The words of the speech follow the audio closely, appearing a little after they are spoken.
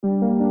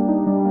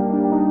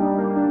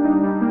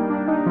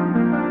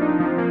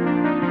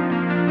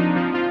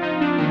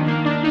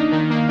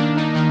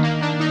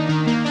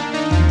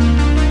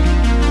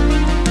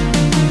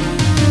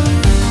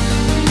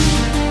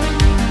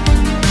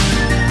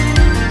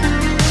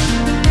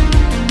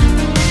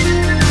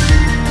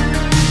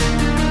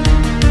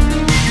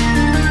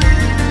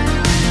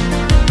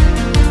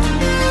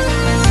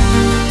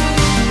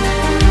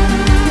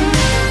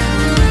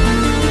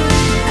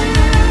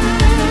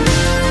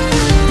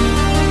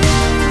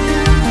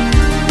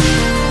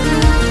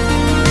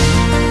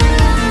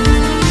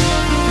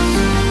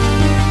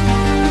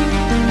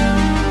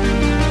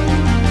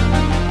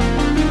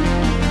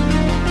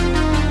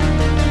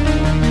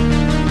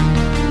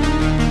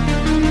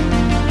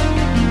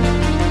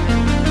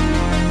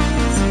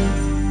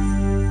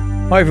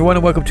Hi everyone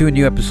and welcome to a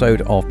new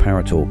episode of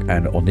Power Talk,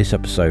 and on this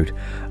episode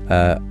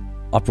I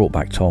brought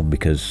back Tom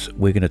because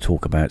we're going to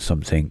talk about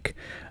something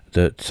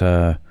that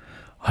I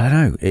don't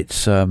know, it's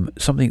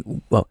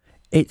something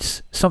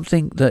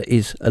that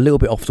is a little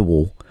bit off the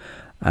wall,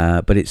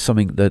 but it's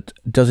something that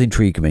does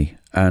intrigue me,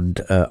 and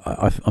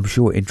I'm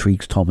sure it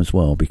intrigues Tom as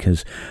well,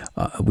 because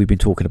we've been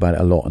talking about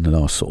it a lot in the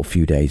last sort of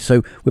few days.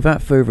 So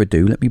without further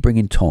ado, let me bring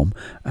in Tom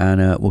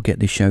and we'll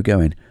get this show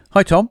going.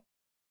 Hi Tom.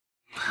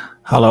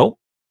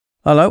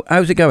 Hello,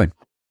 how's it going?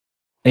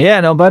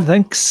 Yeah, not bad,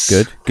 thanks.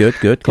 Good.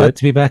 Glad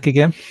to be back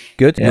again.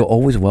 Good. Yeah. You're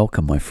always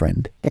welcome, my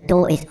friend. The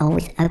door is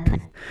always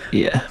open.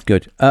 Yeah.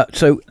 Good.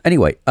 So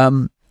anyway,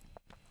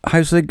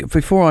 how's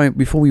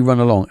before we run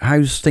along,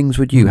 how's things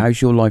with you?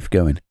 How's your life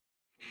going?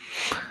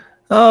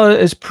 Oh,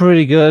 it's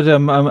pretty good.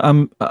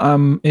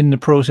 I'm in the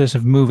process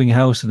of moving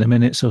house at the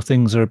minute, so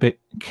things are a bit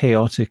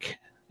chaotic.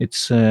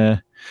 It's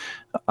I'm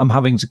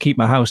having to keep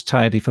my house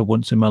tidy for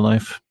once in my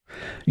life.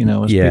 You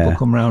know, as people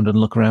come around and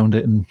look around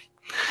it, and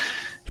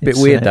it's a bit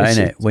weird, that,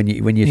 isn't it? When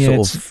you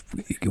sort of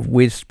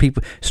with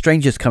people,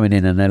 strangers coming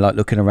in and they're like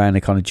looking around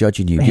and kind of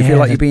judging you. Do you feel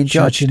like you're being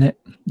judged? It.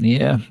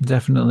 Yeah,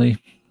 definitely.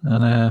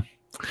 And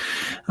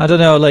I don't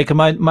know, like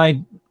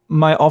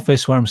my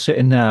office where I'm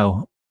sitting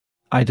now,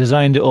 I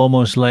designed it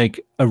almost like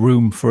a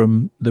room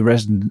from the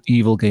Resident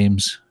Evil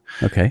games.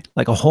 Okay.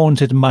 Like a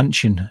haunted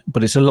mansion,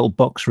 but it's a little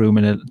box room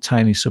in a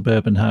tiny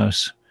suburban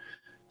house.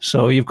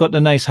 So you've got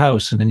the nice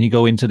house, and then you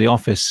go into the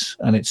office,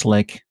 and it's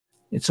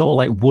all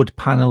like wood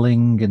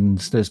paneling, and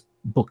there's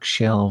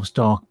bookshelves,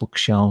 dark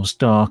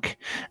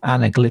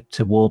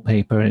anaglypta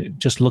wallpaper. It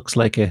just looks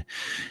like a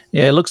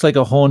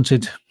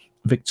haunted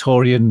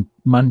Victorian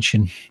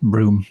mansion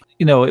room.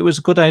 You know, it was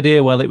a good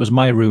idea while it was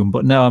my room,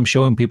 but now I'm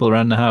showing people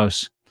around the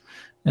house.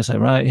 It's like,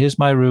 right, here's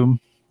my room,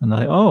 and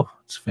they're like, oh,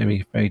 it's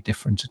very, very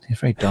different. It's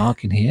very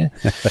dark in here.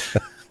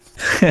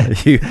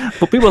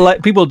 But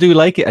people do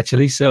like it,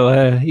 actually,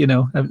 so you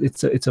know,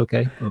 it's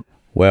okay. But.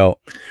 Well,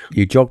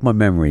 you jogged my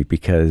memory,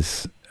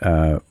 because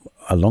a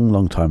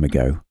long time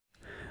ago,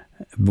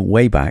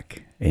 way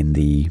back in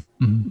the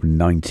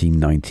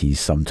 1990s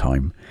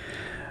sometime,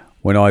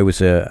 when I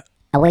was a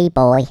wee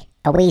boy,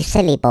 a wee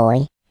silly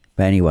boy.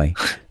 But anyway,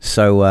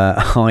 so I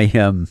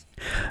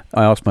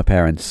asked my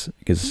parents,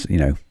 because, you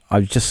know, I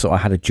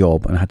had a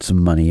job and I had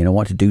some money and I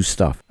wanted to do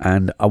stuff,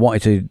 and I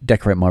wanted to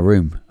decorate my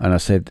room, and I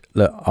said,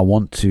 look, I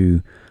want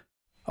to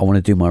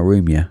do my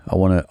room, yeah. I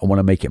want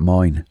to make it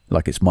mine,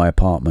 like it's my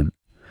apartment.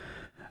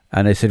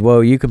 And they said,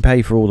 well, you can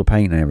pay for all the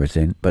paint and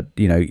everything, but,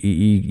 you know,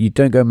 you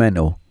don't go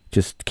mental.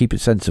 Just keep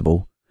it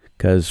sensible,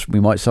 because we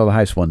might sell the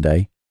house one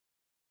day.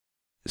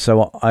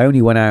 So I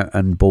only went out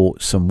and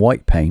bought some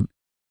white paint.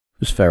 It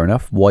was fair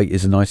enough. White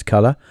is a nice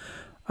colour.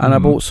 And I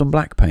bought some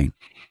black paint.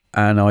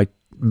 And I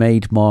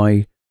made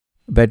my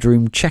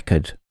bedroom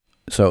checkered,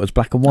 so it was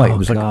black and white.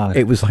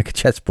 It was like a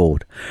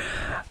chessboard.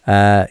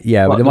 My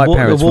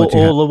parents went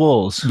all the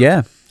walls.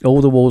 Yeah, all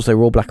the walls, they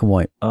were all black and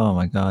white. Oh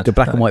my god! The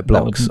black and white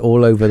blocks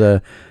all over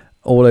the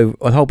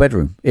whole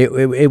bedroom.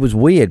 It was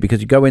weird, because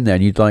you go in there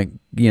and you'd, like,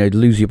 you know,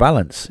 lose your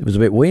balance. It was a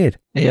bit weird.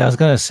 Yeah, I was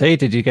gonna say,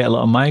 did you get a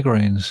lot of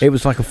migraines? It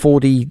was like a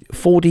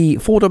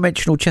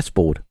 4-dimensional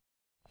chessboard.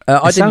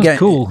 I didn't get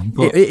cool.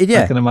 But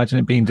I can imagine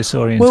it being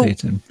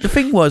disorientating. Well, the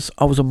thing was,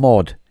 I was a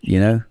mod, you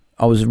know.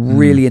 I was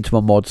really into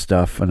my mod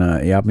stuff, and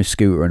I had my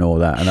scooter and all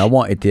that, and I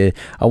wanted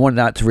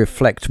that to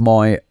reflect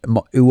my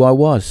who I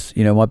was.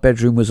 You know, my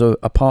bedroom was a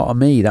part of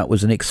me. That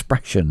was an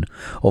expression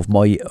of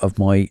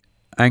my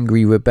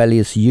angry,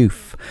 rebellious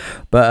youth.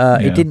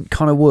 But it didn't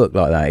kind of work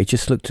like that. It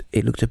just looked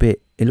a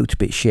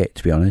bit shit,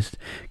 to be honest,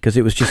 because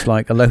it was just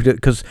like a load of,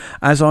 because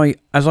as I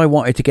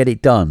wanted to get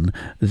it done,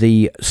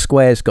 the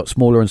squares got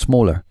smaller and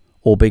smaller,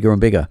 or bigger and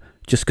bigger,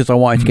 just because I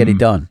wanted to get it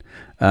done.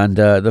 And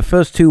the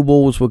first two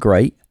walls were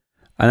great.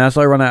 And as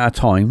I ran out of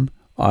time,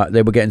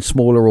 they were getting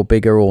smaller or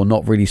bigger or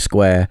not really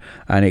square,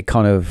 and it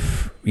kind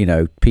of, you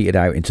know, petered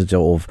out into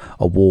sort of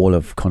a wall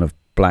of kind of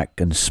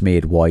black and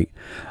smeared white.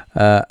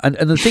 And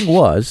the thing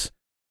was,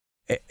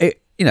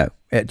 it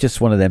just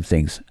one of them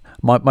things.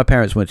 My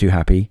parents weren't too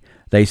happy.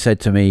 They said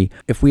to me,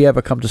 if we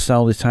ever come to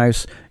sell this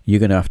house, you're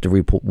going to have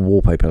to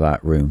wallpaper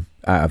that room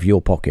out of your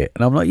pocket.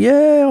 And I'm like,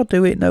 yeah, I'll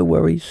do it. No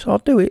worries. I'll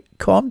do it.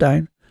 Calm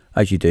down.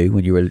 As you do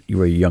when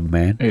you're a young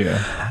man.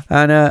 Yeah.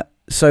 And,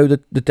 so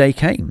the day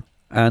came,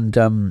 and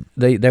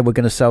they were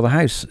going to sell the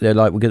house. They're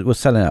like, we're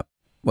selling up.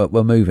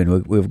 We're moving.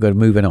 We're going to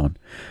moving on.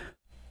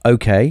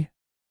 Okay.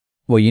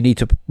 Well, you need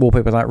to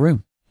wallpaper that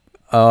room.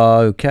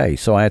 Okay.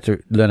 So I had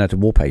to learn how to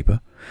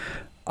wallpaper.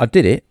 I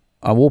did it.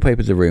 I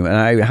wallpapered the room,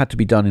 and it had to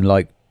be done in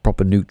like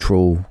proper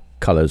neutral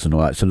colours and all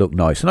that to look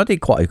nice. And I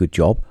did quite a good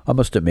job. I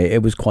must admit,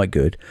 it was quite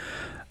good.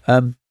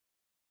 And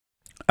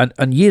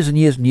years and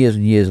years and years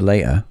and years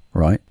later,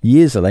 right?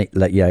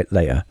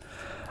 Later,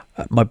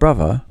 my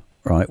brother,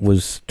 right,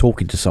 was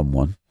talking to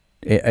someone.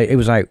 It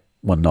was out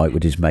one night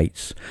with his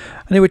mates,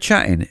 and they were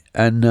chatting,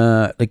 and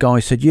the guy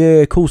said,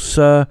 yeah, of course,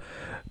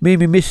 me and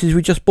my missus,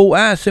 we just bought a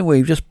house, didn't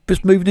we? Just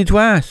moved into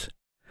a house.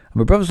 And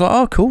my brother's like,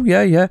 oh, cool,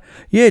 yeah.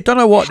 Don't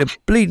know what, they're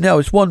bleeding out.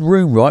 It's one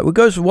room, right? We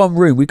goes to one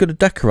room, we've got to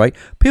decorate,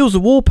 peels the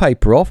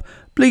wallpaper off,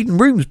 bleeding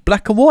room's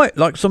black and white,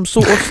 like some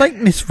sort of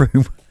Satanist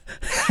room.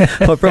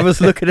 My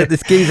brother's looking at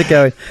this geezer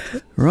going,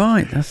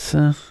 right, that's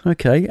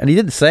okay. And he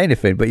didn't say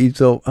anything, but you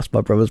thought, that's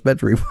my brother's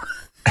bedroom.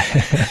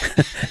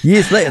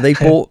 Years later, they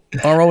bought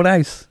our old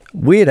house.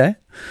 Weird, eh?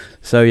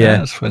 So, yeah.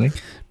 That's funny.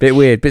 Bit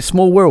weird, bit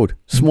small world,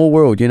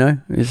 you know.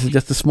 It's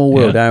just a small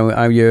world.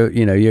 How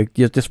you're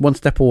just one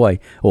step away,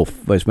 or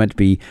it's meant to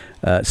be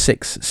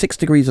 6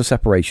 degrees of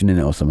separation in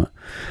it or something.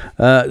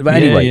 But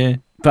anyway,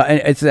 but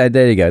it's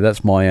there you go.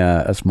 That's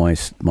my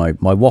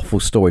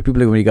waffle story.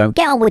 People are going to go,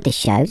 Get on with the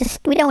show.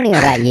 We don't want to hear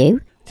about you.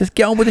 just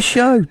get on with the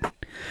show.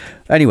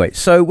 Anyway,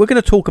 so we're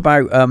going to talk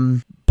about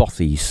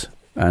bothies,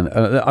 and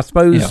I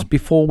suppose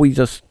before we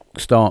just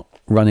start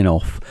running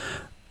off.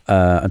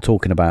 And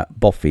talking about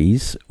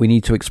bothies, we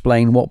need to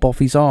explain what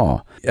bothies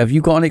are. Have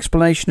you got an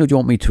explanation, or do you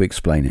want me to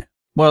explain it?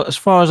 Well, as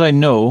far as I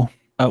know,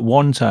 at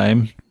one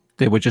time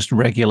they were just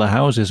regular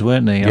houses,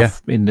 weren't they? Yeah.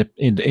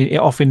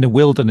 Off in the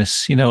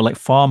wilderness, you know, like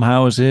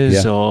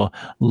farmhouses or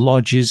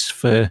lodges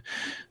for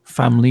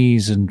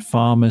families and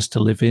farmers to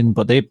live in.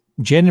 But they're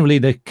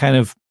kind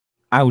of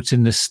out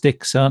in the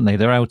sticks, aren't they?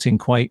 They're out in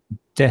quite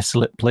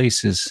desolate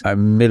places.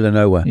 Middle of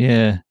nowhere.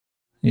 Yeah.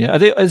 Yeah,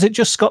 is it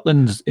just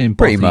Scotland in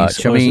Pretty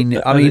bothies,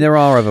 much. I mean, there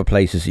are other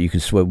places that you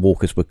can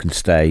walkers can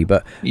stay,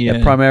 but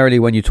primarily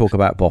when you talk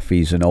about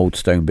bothies and old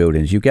stone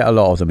buildings, you get a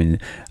lot of them in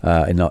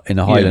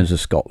the Highlands of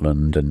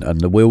Scotland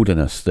and the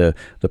wilderness, the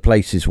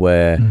places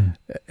where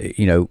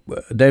you know,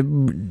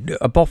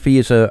 a bothy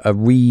is a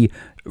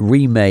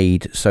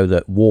remade so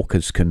that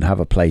walkers can have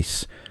a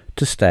place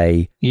to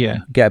stay. Yeah,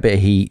 get a bit of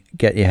heat,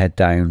 get your head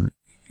down,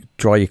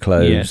 dry your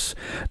clothes.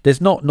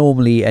 There's not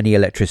normally any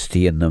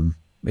electricity in them.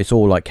 It's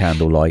all like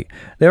candlelight.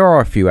 There are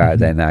a few out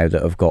there now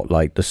that have got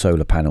like the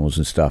solar panels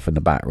and stuff and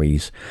the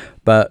batteries,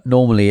 but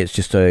normally it's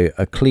just a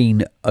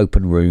clean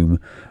open room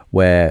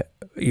where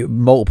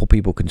multiple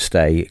people can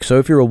stay. So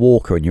if you're a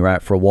walker and you're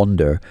out for a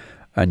wander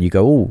and you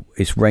go, oh,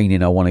 it's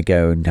raining, I want to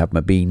go and have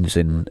my beans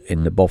in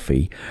the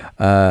bothy,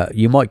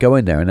 you might go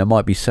in there and there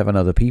might be 7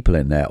 other people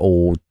in there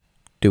all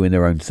doing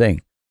their own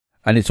thing,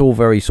 and it's all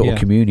very sort of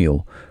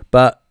communal,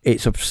 but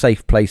it's a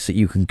safe place that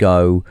you can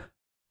go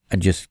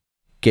and just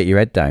get your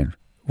head down.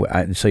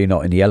 So you're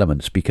not in the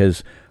elements,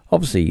 because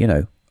obviously, you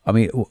know, I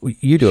mean,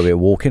 you do a bit of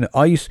walking.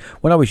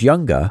 When I was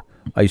younger,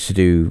 I used to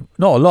do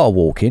not a lot of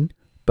walking,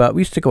 but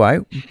we used to go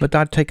out. My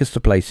dad take us to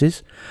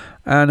places,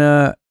 and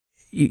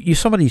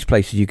some of these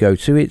places you go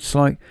to, it's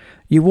like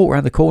you walk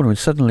around the corner and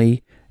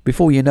suddenly,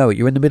 before you know it,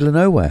 you're in the middle of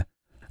nowhere,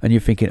 and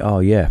you're thinking, oh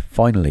yeah,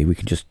 finally we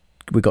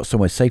got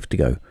somewhere safe to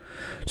go.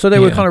 So they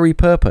were kind of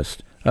repurposed.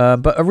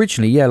 But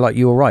originally, like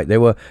you were right, they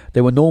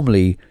were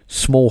normally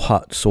small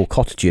huts or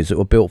cottages that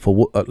were built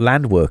for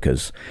land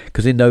workers,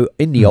 because in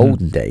the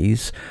olden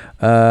days,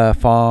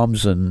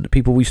 farms and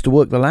people used to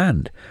work the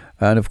land,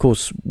 and of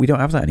course we don't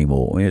have that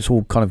anymore. I mean, it's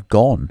all kind of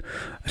gone.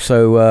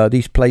 So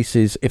these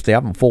places, if they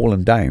haven't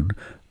fallen down,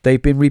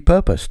 they've been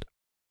repurposed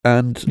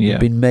and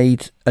been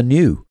made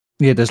anew.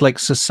 Yeah, there's like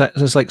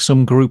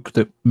some group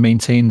that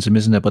maintains them,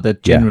 isn't there? But they're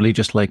generally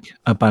just like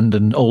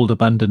old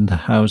abandoned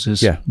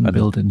houses and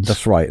buildings.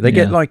 That's right. They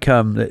get like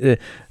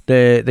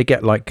they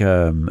get like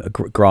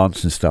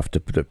grants and stuff to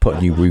put a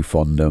new roof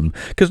on them,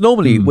 because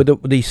normally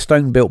with these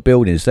stone built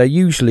buildings, they're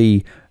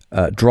usually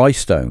dry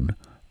stone,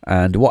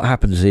 and what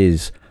happens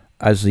is,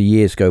 as the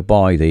years go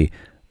by,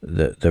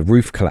 the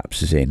roof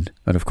collapses in,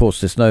 and of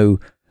course there's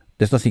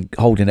nothing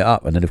holding it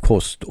up, and then of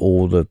course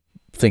all the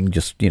thing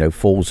just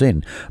falls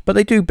in. But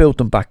they do build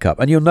them back up,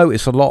 and you'll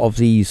notice a lot of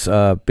these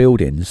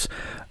buildings,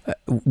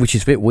 which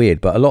is a bit weird,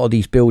 but a lot of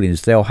these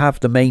buildings, they'll have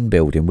the main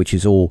building, which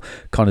is all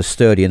kind of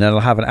sturdy, and then they'll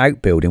have an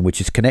outbuilding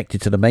which is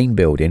connected to the main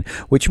building,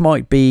 which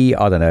might be,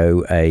 I don't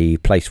know, a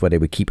place where they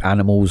would keep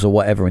animals or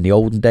whatever in the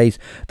olden days.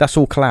 That's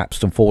all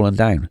collapsed and fallen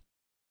down.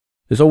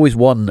 There's always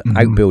one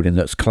outbuilding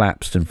that's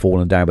collapsed and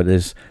fallen down, but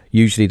there's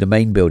usually the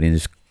main building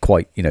is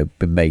quite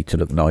been made to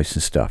look nice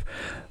and stuff.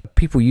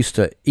 People used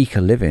to eke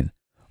a living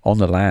on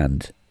the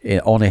land,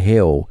 on a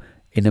hill,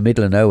 in the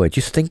middle of nowhere.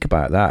 Just think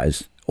about that,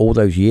 as all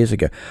those years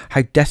ago,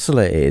 how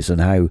desolate it is,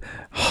 and how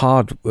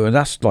hard,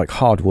 that's like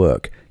hard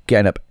work,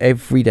 getting up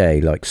every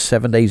day, like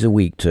 7 days a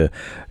week to,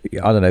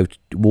 I don't know,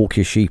 walk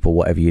your sheep or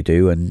whatever you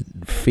do, and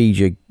feed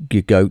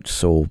your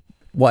goats or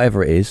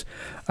whatever it is,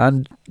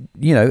 and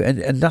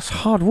and that's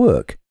hard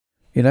work,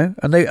 and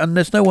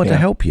there's no one to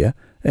help you,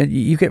 and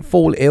you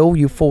fall ill,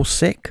 you fall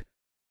sick,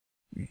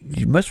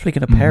 you're mostly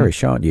going to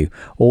perish, aren't you?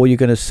 Or you're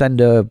going to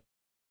send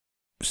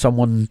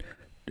someone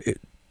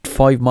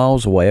 5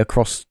 miles away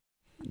across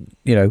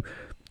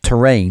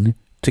terrain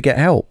to get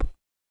help.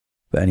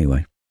 But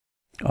anyway,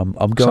 I'm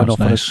going off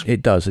nice.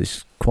 It does,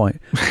 it's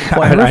quite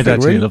horrific. I'd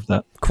actually love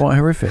that. Quite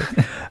horrific.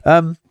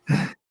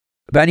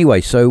 But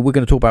anyway, so we're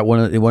going to talk about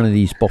one of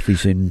these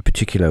bothies in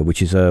particular, which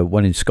is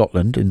one in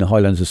Scotland, in the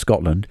Highlands of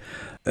Scotland.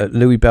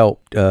 Louis Belt,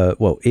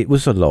 it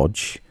was a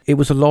lodge. It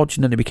was a lodge,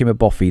 and then it became a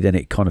bothy, then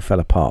it kind of fell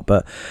apart.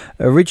 But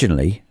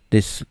originally,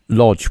 this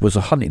lodge was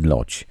a hunting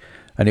lodge.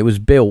 and it was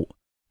built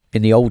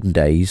in the olden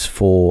days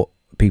for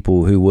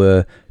people who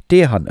were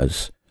deer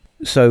hunters.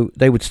 So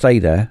they would stay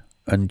there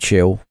and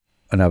chill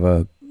and have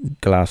a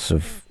glass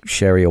of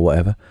sherry or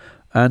whatever,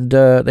 and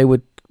they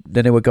would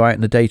go out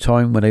in the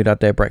daytime when they'd had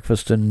their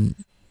breakfast and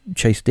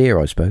chase deer,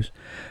 I suppose.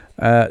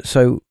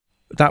 So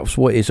that was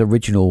what his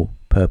original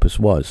purpose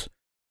was.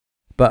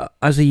 But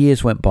as the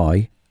years went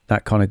by,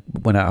 that kind of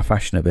went out of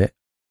fashion a bit,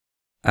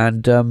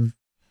 and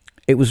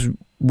it was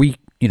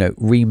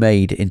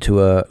remade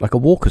into a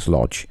walker's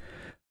lodge.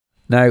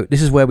 Now,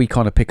 this is where we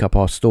kind of pick up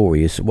our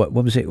story.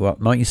 When was it?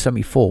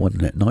 1974,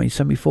 wasn't it?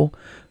 1974?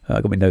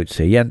 I got my notes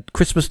here. Yeah,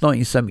 Christmas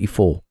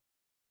 1974.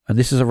 And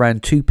this is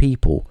around two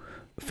people,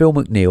 Phil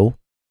McNeil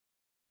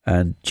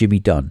and Jimmy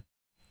Dunn.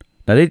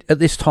 Now, at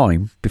this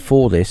time,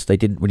 before this, they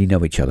didn't really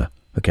know each other,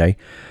 okay?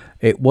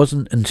 It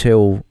wasn't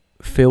until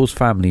Phil's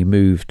family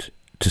moved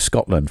to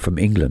Scotland from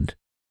England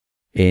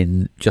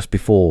in just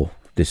before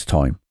this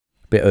time,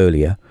 a bit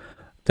earlier,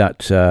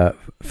 that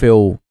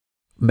Phil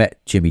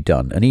met Jimmy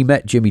Dunn. And he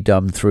met Jimmy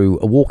Dunn through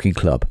a walking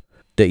club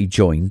that he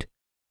joined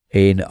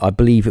in, I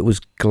believe it was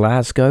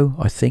Glasgow,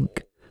 I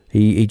think.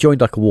 He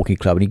joined like a walking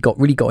club, and he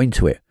really got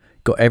into it.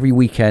 Every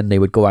weekend they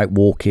would go out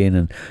walking,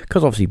 and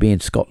because obviously being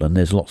Scotland,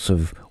 there's lots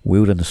of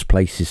wilderness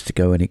places to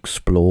go and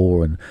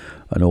explore and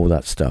all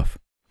that stuff.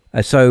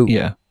 And so,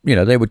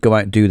 they would go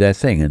out and do their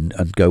thing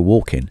and go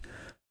walking.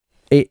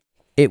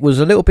 It was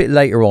a little bit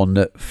later on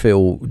that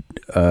Phil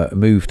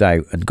moved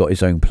out and got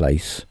his own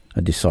place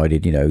and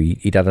decided,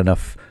 he'd had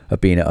enough of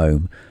being at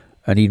home,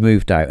 and he'd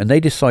moved out, and they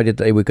decided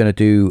that they were going to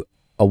do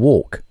a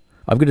walk.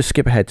 I'm going to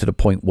skip ahead to the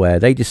point where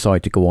they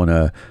decide to go on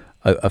a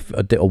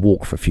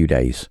walk for a few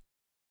days,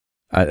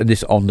 and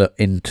this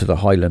into the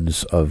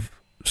Highlands of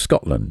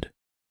Scotland.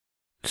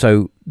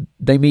 So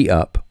they meet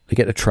up, they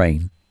get a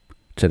train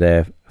to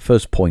their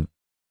first point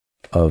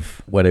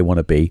of where they want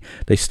to be.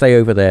 They stay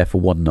over there for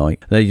one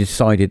night. They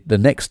decided the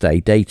next day,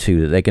 day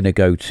 2, that they're going to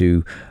go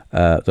to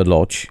the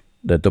lodge,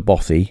 the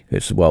bothy.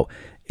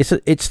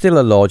 It's still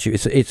a lodge.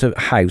 It's a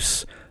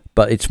house,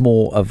 but it's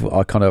more of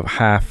a kind of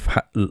half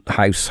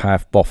house,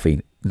 half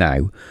bothy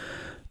now.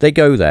 They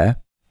go there,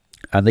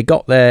 and they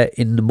got there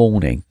in the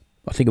morning.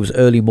 I think it was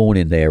early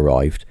morning they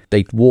arrived.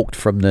 They walked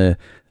from the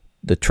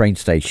train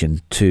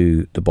station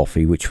to the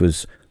bothy, which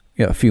was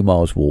a few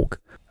miles walk,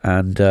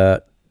 and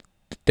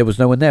there was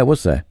no one there,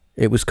 was there?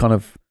 It was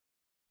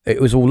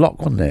all locked,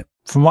 wasn't it?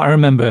 From what I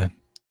remember,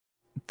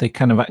 they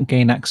kind of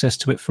gain access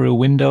to it through a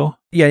window.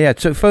 Yeah.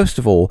 So first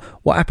of all,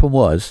 what happened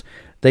was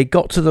they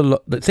got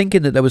to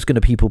thinking that there was going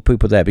to be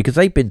people there, because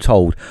they'd been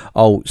told,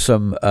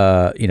 some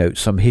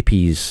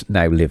hippies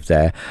now live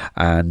there,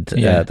 and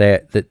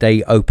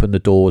they open the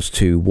doors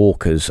to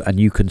walkers, and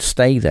you can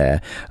stay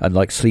there and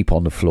like sleep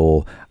on the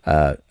floor,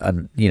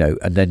 and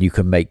then you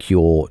can make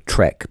your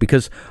trek,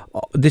 because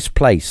this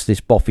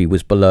bothy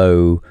was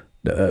below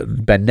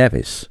Ben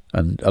Nevis,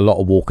 and a lot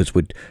of walkers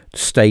would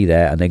stay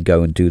there and then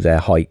go and do their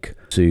hike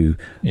to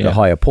the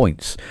higher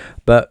points.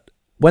 But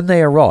when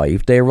they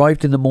arrived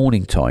in the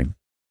morning time.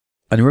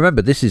 And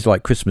remember, this is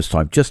like Christmas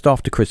time, just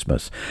after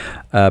Christmas,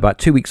 about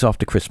 2 weeks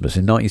after Christmas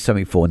in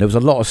 1974, and there was a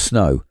lot of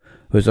snow.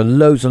 There was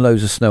loads and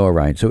loads of snow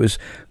around, so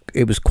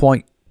it was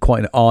quite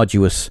an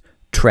arduous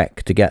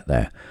trek to get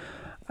there.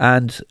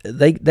 And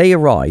they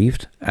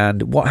arrived,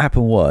 and what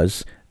happened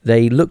was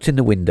they looked in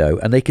the window,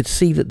 and they could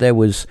see that there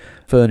was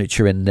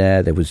furniture in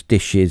there. There was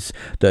dishes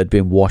that had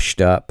been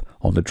washed up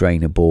on the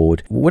drainer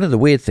board. One of the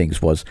weird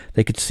things was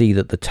they could see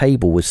that the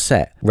table was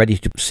set, ready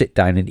to sit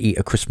down and eat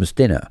a Christmas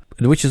dinner,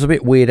 which is a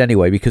bit weird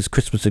anyway, because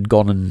Christmas had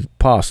gone and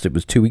passed. It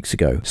was 2 weeks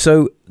ago.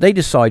 So they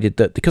decided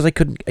that because they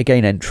couldn't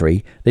gain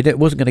entry,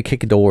 wasn't going to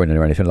kick a door in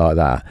or anything like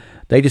that.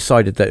 They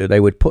decided that they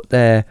would put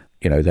their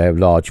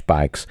large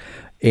bags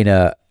in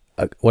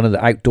one of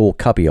the outdoor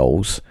cubby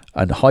holes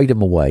and hide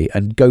them away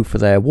and go for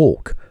their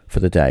walk for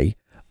the day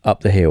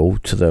up the hill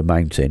to the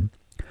mountain.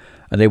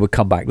 And they would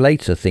come back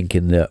later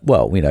thinking that,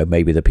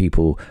 maybe the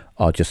people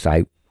are just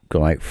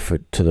gone out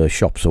to the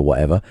shops or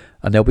whatever,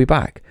 and they'll be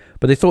back.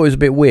 But they thought it was a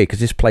bit weird because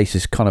this place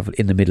is kind of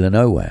in the middle of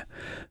nowhere.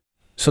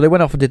 So they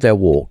went off and did their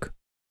walk,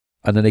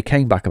 and then they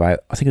came back I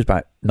think it was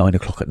about 9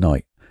 o'clock at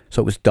night.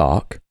 So it was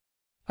dark,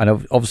 and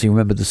obviously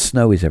remember the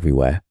snow is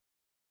everywhere.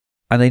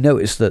 And they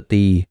noticed that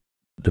the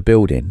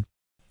building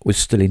was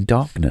still in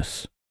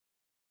darkness.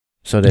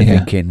 So they're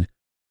thinking,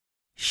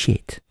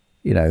 shit,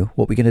 what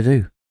are we going to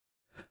do?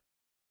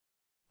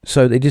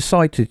 So they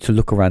decided to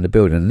look around the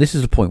building, and this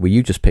is the point where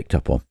you just picked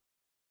up on.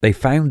 They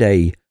found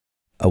a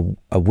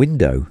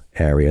window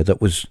area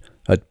that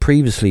had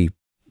previously,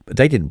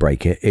 they didn't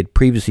break it, it'd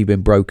previously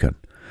been broken,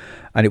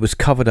 and it was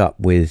covered up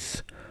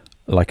with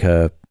like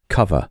a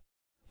cover,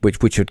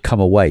 which had come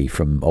away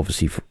from,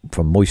 obviously,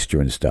 from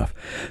moisture and stuff.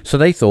 So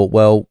they thought,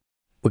 well,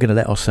 we're going to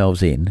let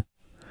ourselves in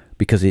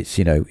because it's,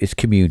 it's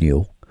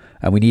communal,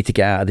 and we need to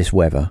get out of this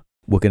weather.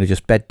 We're going to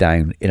just bed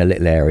down in a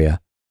little area.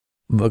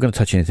 We're not going to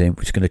touch anything.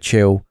 We're just going to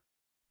chill,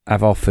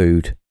 have our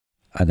food,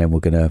 and then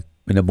we're going to,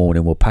 in the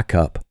morning, we'll pack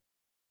up.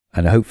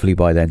 And hopefully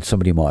by then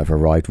somebody might have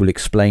arrived. We'll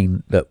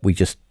explain that we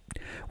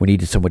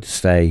needed somewhere to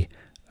stay,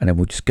 and then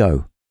we'll just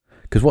go.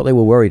 Because what they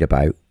were worried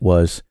about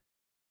was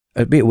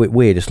a bit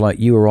weird. It's like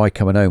you or I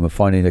coming home and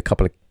finding a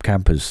couple of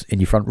campers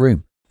in your front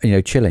room,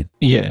 chilling.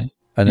 Yeah.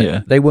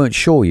 And they weren't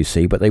sure, you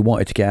see, but they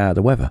wanted to get out of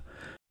the weather.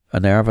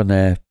 And they're having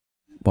their,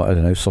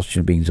 sausage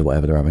and beans or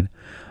whatever they're having.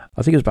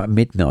 I think it was about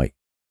midnight.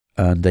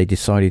 And they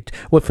decided,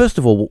 well, first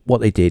of all,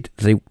 what they did,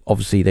 they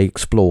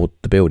explored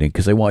the building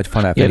because they wanted to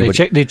find out if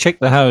anybody... they checked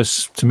the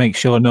house to make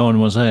sure no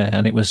one was there,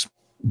 and it was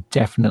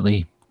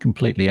definitely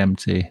completely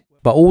empty.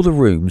 But all the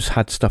rooms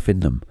had stuff in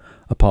them,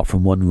 apart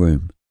from one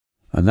room.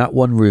 And that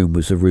one room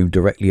was a room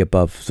directly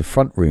above the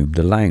front room,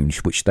 the lounge,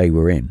 which they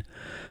were in,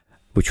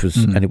 which was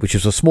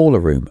a smaller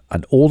room.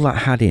 And all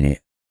that had in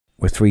it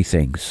were three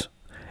things.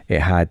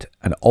 It had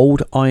an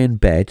old iron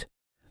bed,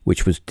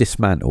 which was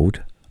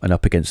dismantled and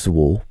up against the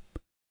wall.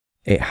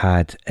 It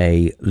had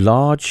a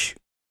large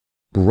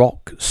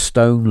rock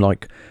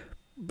stone-like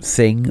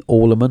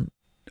ornament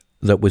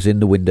that was in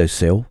the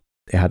windowsill.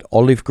 It had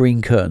olive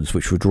green curtains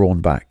which were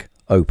drawn back,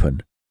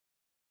 open.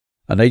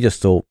 And they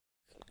just thought,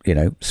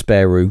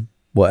 spare room,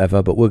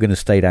 whatever, but we're going to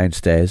stay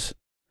downstairs.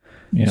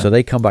 Yeah. So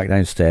they come back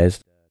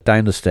downstairs,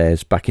 down the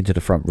stairs, back into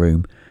the front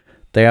room.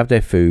 They have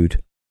their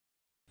food,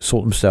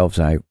 sort themselves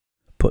out,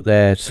 put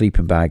their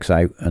sleeping bags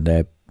out and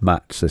their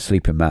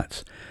sleeping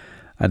mats.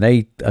 And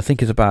I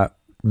think it's about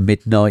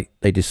midnight,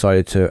 they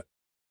decided to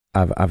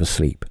have a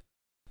sleep.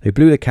 They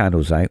blew the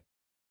candles out,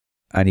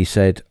 and he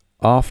said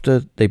after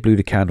they blew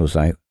the candles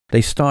out,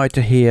 they started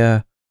to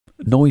hear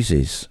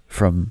noises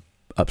from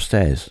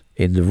upstairs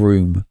in the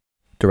room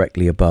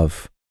directly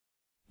above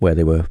where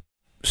they were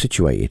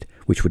situated,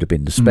 which would have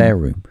been the spare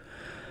room.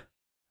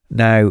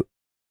 Now,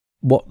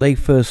 what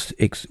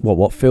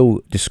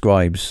Phil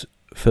describes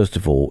first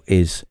of all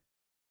is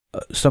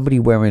somebody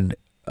wearing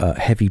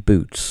heavy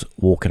boots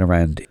walking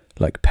around,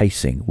 like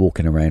pacing,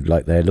 walking around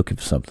like they're looking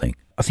for something.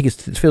 I think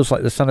it feels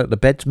like the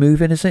bed's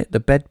moving, is it?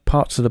 The bed,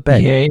 parts of the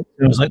bed. Yeah, it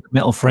feels like the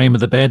metal frame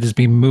of the bed has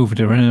been moved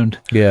around.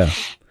 Yeah.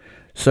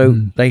 So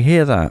they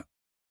hear that.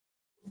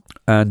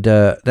 And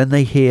then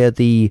they hear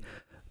they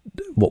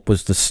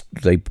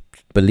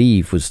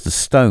believe was the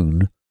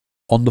stone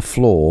on the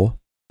floor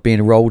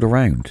being rolled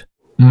around,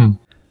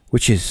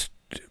 which is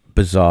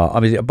bizarre. I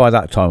mean, by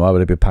that time, I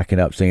would have been packing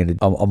up saying,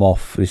 I'm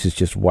off. This is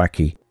just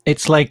wacky.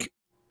 It's like,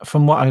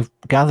 from what I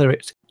gather,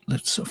 it's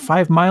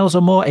 5 miles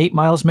or more, 8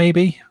 miles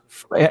maybe,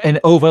 and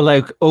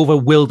over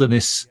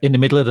wilderness in the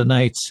middle of the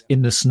night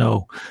in the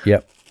snow.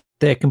 Yep.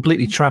 They're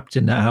completely trapped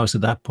in that house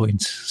at that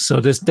point. So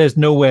there's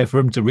nowhere for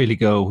them to really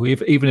go.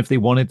 Even if they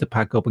wanted to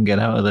pack up and get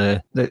out of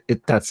there,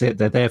 that's it.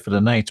 They're there for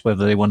the night,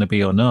 whether they want to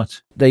be or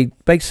not. They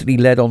basically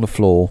led on the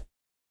floor,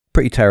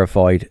 pretty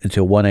terrified,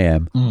 until 1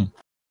 a.m.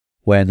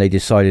 When they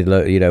decided,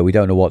 look, we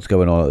don't know what's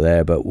going on up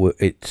there, but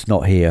it's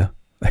not here.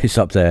 It's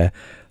up there.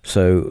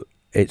 So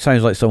it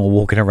sounds like someone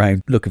walking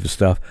around looking for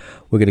stuff.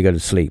 We're going to go to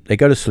sleep. They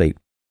go to sleep.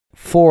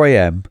 4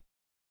 a.m.,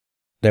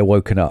 they're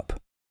woken up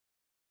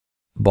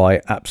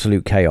by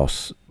absolute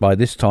chaos. By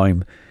this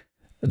time,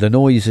 the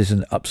noise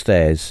isn't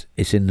upstairs.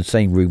 It's in the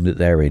same room that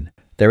they're in.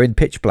 They're in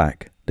pitch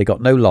black. They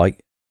got no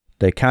light.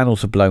 Their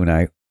candles are blown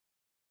out.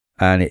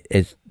 And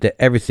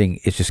everything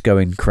is just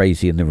going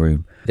crazy in the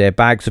room. Their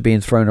bags are being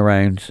thrown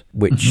around,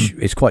 which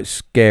is quite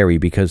scary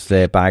because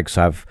their bags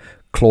have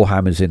claw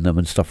hammers in them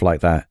and stuff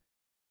like that.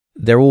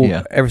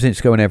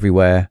 Everything's going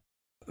everywhere.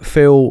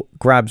 Phil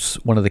grabs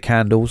one of the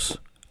candles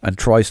and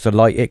tries to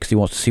light it because he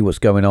wants to see what's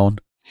going on.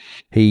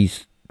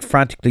 He's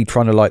frantically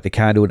trying to light the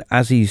candle, and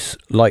as he's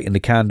lighting the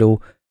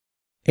candle,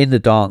 in the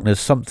darkness,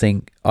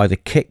 something either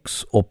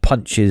kicks or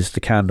punches the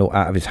candle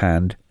out of his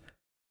hand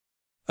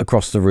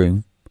across the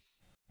room.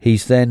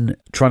 He's then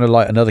trying to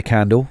light another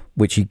candle,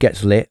 which he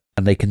gets lit,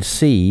 and they can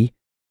see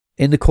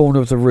in the corner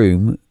of the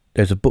room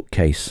there's a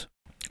bookcase.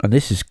 And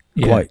this is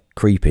quite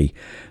creepy.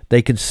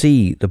 They can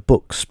see the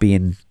books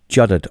being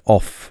jutted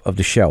off of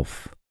the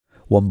shelf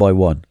one by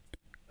one.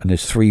 And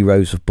there's 3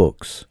 rows of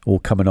books all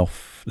coming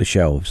off the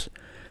shelves,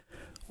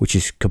 which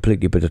is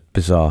completely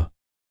bizarre.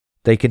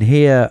 They can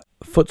hear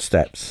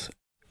footsteps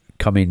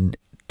coming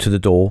to the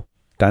door,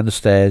 down the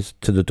stairs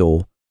to the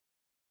door.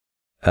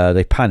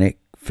 They panic.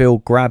 Phil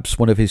grabs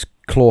one of his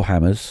claw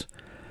hammers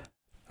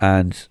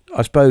and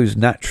I suppose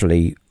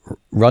naturally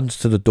runs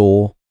to the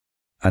door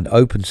and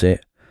opens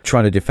it,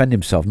 trying to defend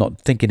himself,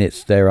 not thinking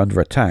they're under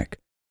attack.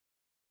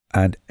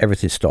 And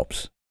everything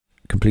stops.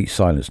 Complete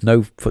silence.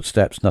 No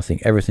footsteps, nothing.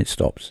 Everything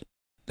stops.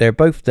 They're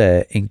both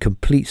there in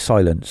complete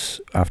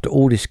silence after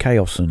all this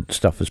chaos and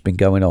stuff has been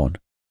going on.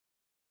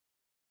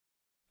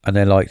 And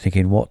they're like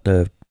thinking,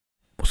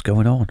 what's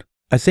going on?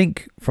 I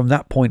think from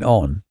that point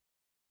on,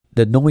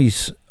 the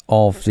noise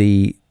of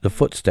the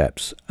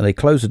footsteps, and they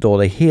close the door,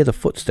 they hear the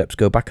footsteps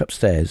go back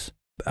upstairs,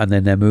 and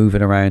then they're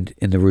moving around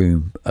in the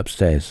room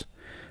upstairs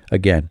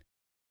again.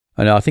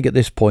 And I think at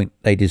this point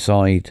they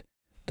decide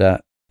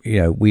that,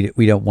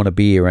 we don't want to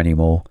be here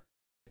anymore.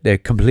 They're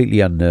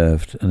completely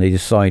unnerved, and they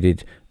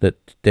decided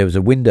that there was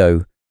a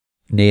window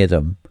near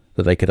them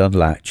that they could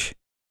unlatch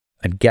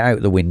and get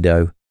out the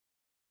window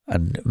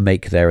and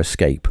make their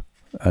escape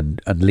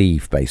and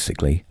leave,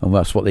 basically. And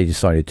that's what they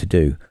decided to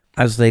do.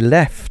 As they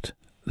left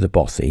the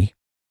bothy,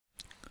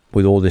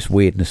 with all this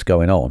weirdness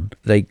going on,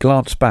 they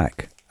glance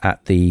back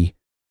at the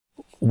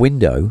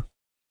window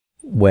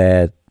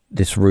where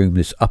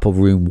this upper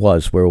room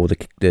was, where all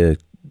the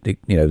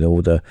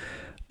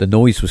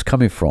noise was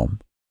coming from,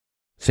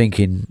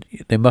 thinking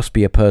there must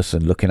be a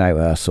person looking out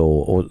at us,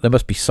 or there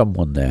must be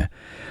someone there.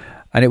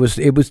 And it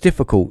was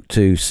difficult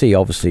to see,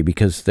 obviously,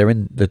 because they're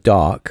in the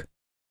dark.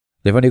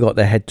 They've only got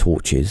their head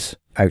torches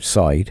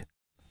outside,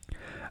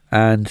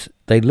 and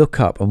they look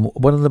up. And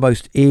one of the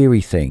most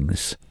eerie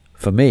things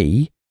for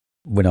me,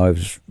 when I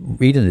was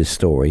reading this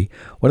story,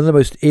 one of the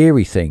most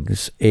eerie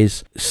things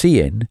is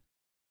seeing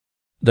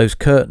those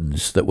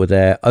curtains that were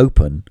there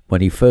open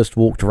when he first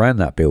walked around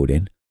that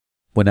building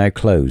were now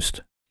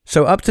closed.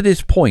 So up to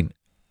this point,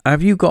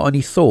 have you got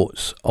any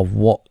thoughts of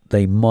what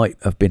they might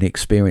have been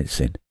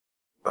experiencing?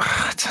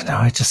 I don't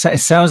know. It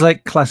sounds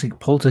like classic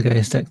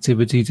poltergeist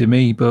activity to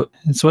me, but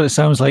it's what it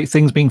sounds like.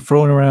 Things being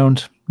thrown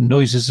around,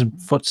 noises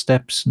and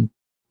footsteps, and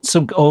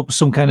some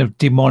kind of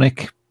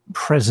demonic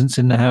presence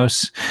in the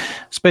house.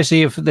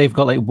 Especially if they've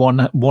got like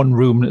one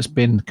room that's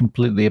been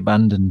completely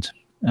abandoned,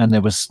 and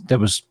there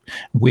was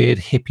weird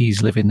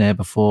hippies living there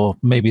before.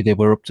 Maybe they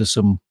were up to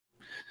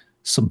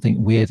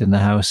something weird in the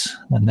house,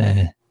 and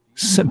they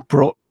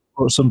brought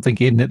something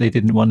in that they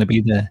didn't want to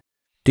be there.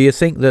 Do you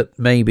think that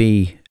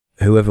maybe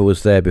whoever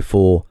was there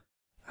before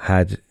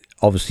had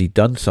obviously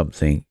done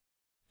something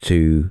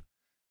to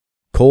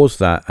cause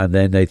that, and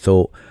then they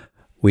thought,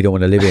 we don't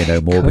want to live here no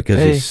more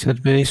because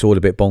it's all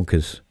a bit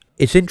bonkers?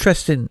 It's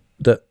interesting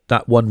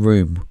that one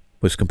room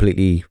was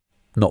completely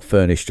not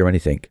furnished or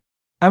anything.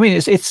 I mean,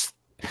 it's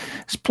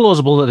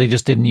plausible that they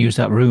just didn't use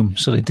that room,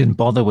 so they didn't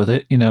bother with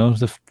it. You know,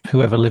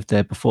 whoever lived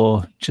there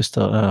before just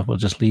thought, we'll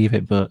just leave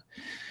it. But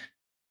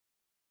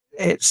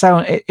it's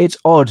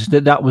odd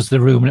that was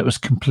the room and it was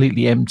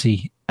completely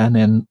empty. And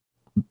then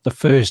the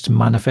first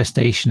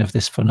manifestation of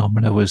this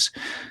phenomena was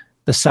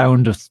the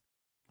sound of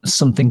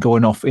something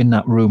going off in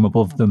that room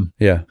above them.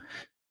 Yeah.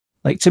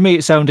 Like, to me,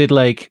 it sounded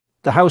like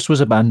the house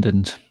was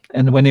abandoned.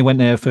 And when they went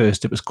there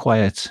first, it was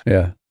quiet.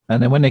 Yeah.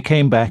 And then when they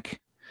came back,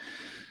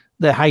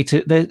 their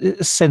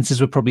senses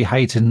were probably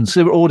heightened.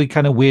 So they were already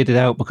kind of weirded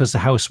out because the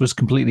house was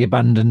completely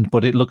abandoned,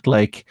 but it looked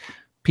like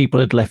people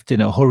had left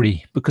in a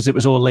hurry because it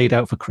was all laid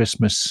out for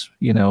Christmas,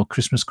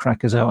 Christmas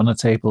crackers out on the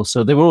table.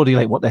 So they were already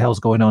like, what the hell's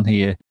going on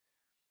here?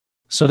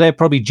 So they're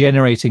probably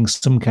generating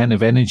some kind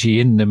of energy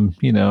in them,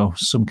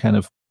 some kind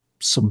of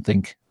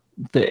something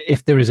that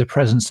if there is a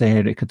presence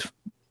there, it could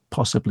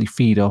possibly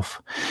feed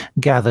off,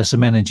 gather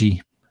some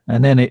energy.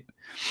 And then it,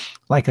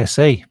 like I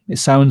say, it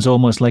sounds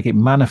almost like it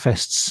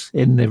manifests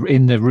in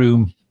the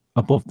room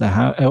above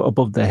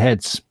their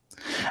heads.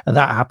 And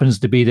that happens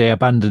to be the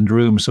abandoned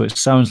room. So it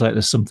sounds like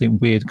there's something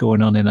weird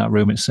going on in that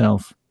room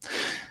itself.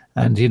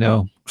 And,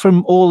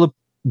 from all the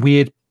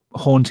weird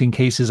haunting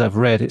cases I've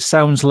read, it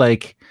sounds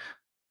like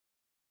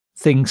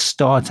things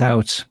start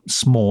out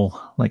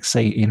small, like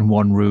say in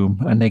one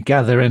room, and they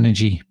gather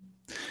energy,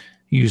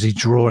 usually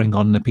drawing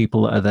on the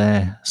people that are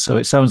there. So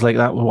it sounds like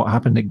that was what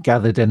happened. It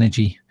gathered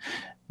energy,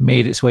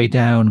 made its way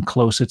down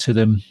closer to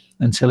them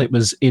until it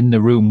was in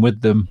the room with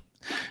them,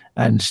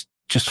 and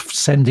just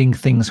sending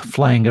things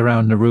flying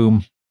around the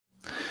room.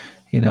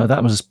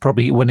 That was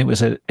probably when it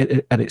was at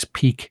its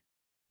peak.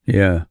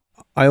 Yeah.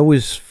 I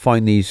always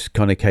find these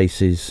kind of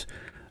cases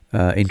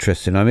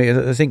interesting. I mean,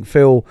 I think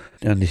Phil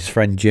and his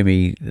friend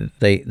Jimmy,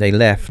 they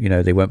left,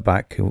 they went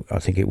back, I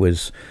think it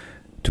was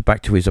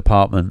back to his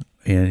apartment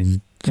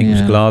in, it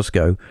was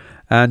Glasgow.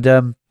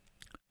 And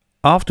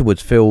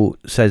afterwards, Phil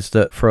says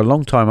that for a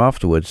long time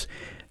afterwards,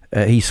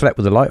 he slept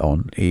with the light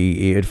on.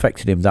 It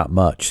affected him that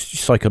much.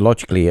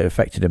 Psychologically, it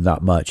affected him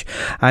that much.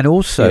 And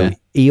also,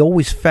 he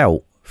always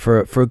felt,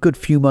 for a good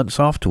few months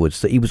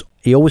afterwards, that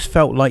he always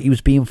felt like he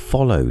was being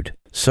followed.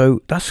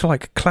 So that's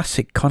like a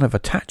classic kind of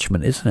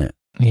attachment, isn't it?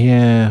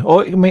 Yeah.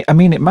 Or, I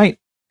mean, it might,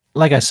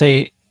 like I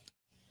say,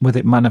 with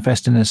it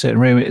manifesting in a certain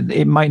room,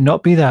 it might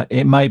not be that.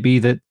 It might be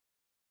that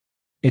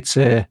it's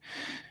a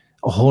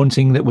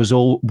haunting that was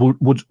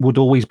would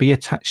always be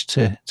attached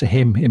to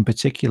him in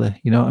particular.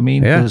 You know what I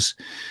mean? Yeah. Because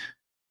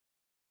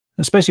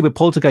especially with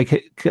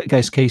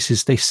poltergeist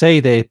cases, they say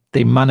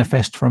they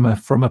manifest from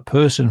a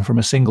person, from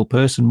a single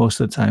person most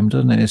of the time,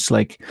 doesn't it? It's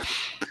like,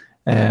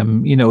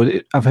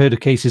 I've heard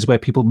of cases where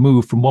people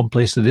move from one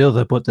place to the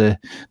other, but the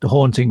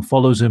haunting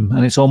follows them,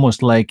 and it's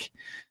almost like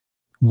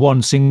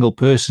one single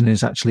person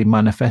is actually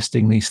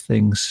manifesting these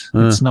things.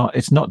 It's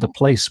not the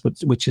place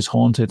which is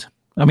haunted.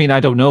 I mean, I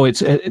don't know.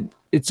 It's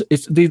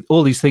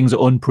all these things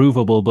are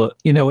unprovable, but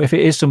if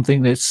it is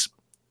something that's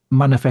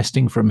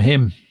manifesting from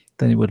him,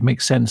 then it would make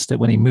sense that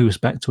when he moves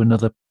back to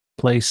another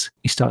place,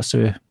 he starts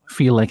to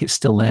feel like it's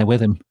still there with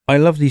him. I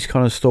love these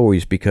kind of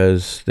stories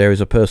because there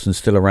is a person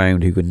still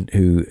around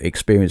who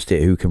experienced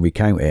it, who can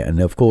recount it, and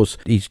of course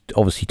he's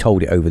obviously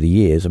told it over the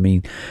years. I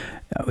mean,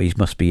 he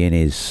must be in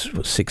his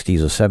 60s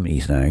or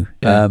 70s now.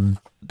 Yeah.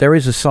 There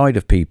is a side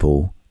of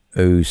people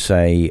who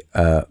say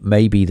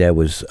maybe there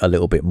was a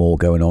little bit more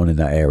going on in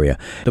that area.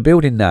 The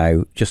building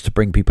now, just to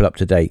bring people up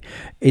to date,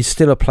 is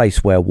still a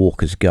place where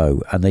walkers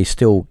go, and they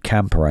still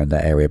camp around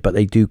that area, but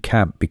they do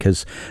camp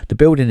because the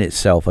building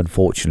itself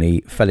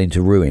unfortunately fell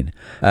into ruin.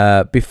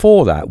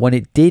 Before that, when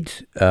it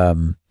did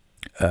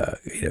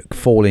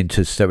fall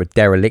into sort of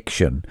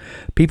dereliction,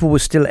 people were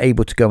still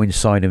able to go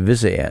inside and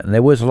visit it, and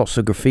there was lots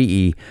of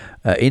graffiti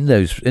in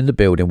the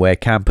building where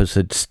campers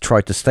had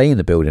tried to stay in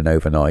the building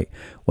overnight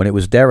when it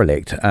was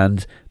derelict,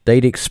 and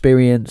they'd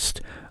experienced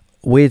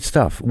weird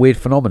stuff, weird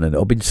phenomenon,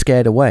 or been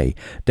scared away.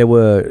 There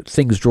were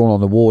things drawn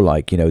on the wall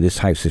like, this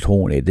house is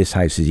haunted, this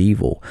house is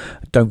evil,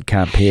 don't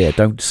camp here,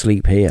 don't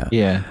sleep here.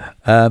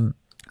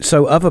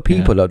 So other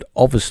people had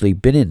obviously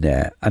been in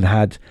there and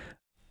had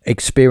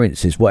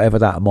experiences, whatever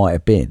that might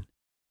have been,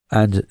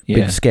 and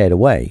been scared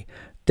away.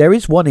 There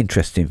is one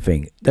interesting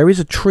thing. There is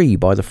a tree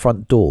by the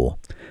front door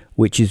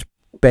which is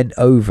bent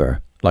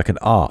over like an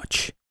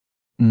arch.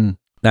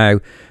 Now,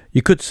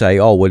 you could say,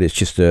 oh, well, it's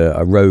just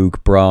a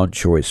rogue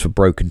branch or it's a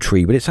broken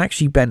tree, but it's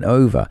actually bent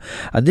over.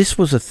 And this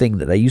was a thing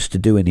that they used to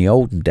do in the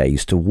olden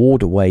days to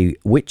ward away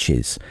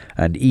witches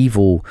and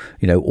evil,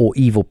 or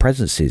evil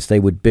presences. They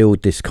would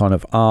build this kind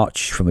of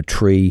arch from a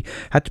tree.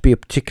 Had to be a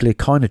particular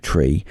kind of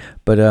tree,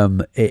 but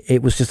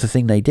it was just a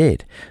thing they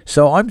did.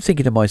 So I'm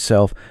thinking to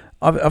myself,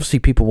 obviously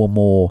people were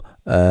more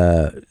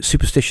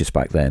superstitious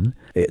back then.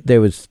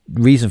 There was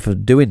reason for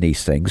doing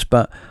these things,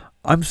 but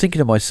I'm thinking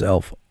to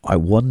myself, I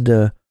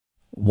wonder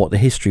what the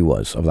history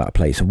was of that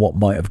place and what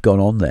might have gone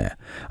on there.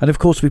 And of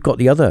course, we've got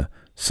the other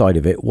side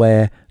of it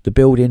where the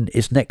building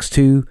is next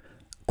to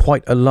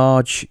quite a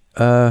large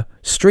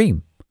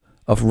stream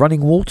of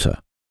running water.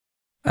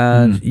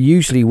 And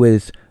usually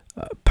with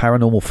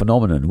paranormal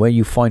phenomenon, where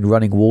you find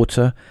running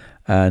water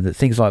and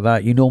things like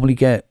that, you normally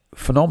get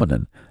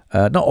phenomenon.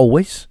 Not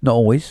always,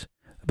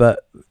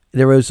 but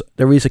there is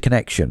a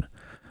connection.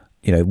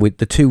 With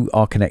the two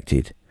are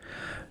connected.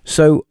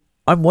 So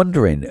I'm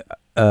wondering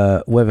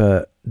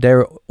whether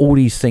all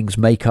these things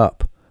make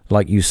up,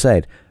 like you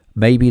said,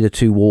 maybe the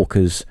two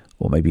walkers,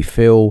 or maybe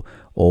Phil,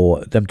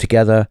 or them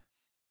together,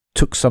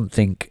 took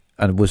something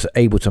and was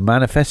able to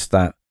manifest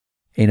that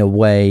in a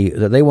way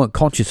that they weren't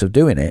conscious of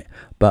doing it,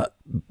 but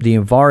the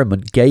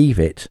environment gave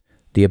it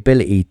the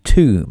ability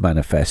to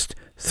manifest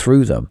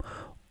through them.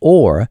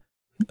 Or,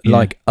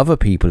 like other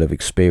people have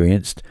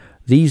experienced,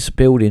 these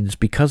buildings,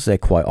 because they're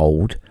quite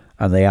old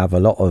and they have a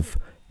lot of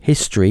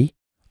history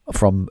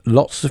from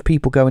lots of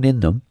people going in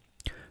them,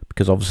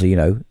 because obviously,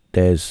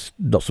 there's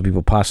lots of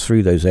people pass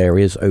through those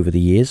areas over the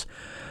years,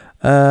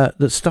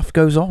 that stuff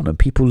goes on and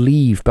people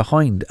leave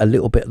behind a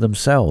little bit of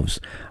themselves.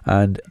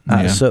 And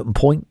at a certain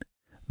point,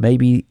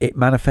 maybe it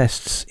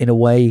manifests in a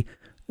way,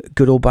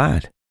 good or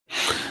bad.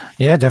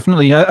 Yeah,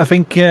 definitely. I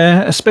think,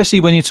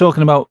 especially when you're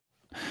talking about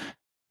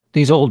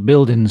these old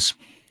buildings,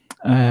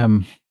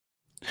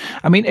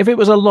 if it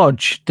was a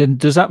lodge, then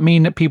does that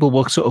mean that people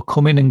were sort of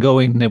coming and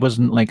going? There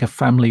wasn't like a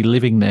family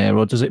living there,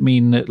 or does it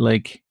mean that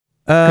like?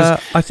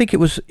 I think it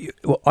was.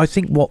 I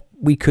think what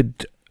we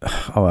could.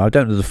 I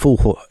don't know the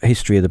full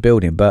history of the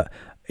building, but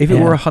if it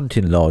were a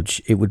hunting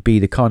lodge, it would be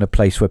the kind of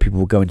place where people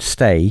would go and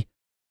stay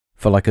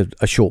for like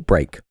a short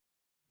break.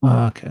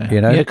 Okay.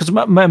 Because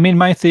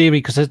my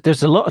theory, because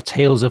there's a lot of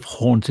tales of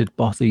haunted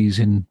bothies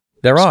in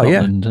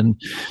Scotland,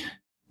 and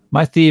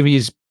my theory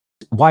is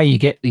why you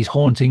get these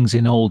hauntings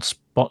in old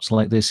spots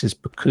like this is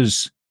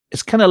because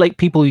it's kind of like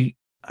people.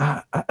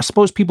 I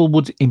suppose people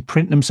would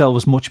imprint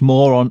themselves much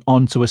more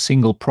onto a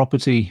single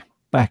property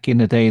back in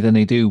the day than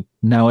they do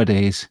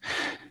nowadays.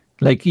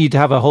 Like you'd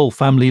have a whole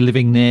family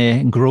living there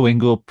and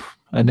growing up,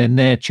 and then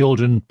their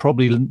children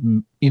probably,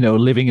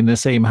 living in the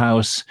same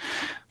house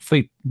for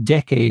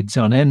decades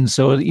on end.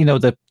 So,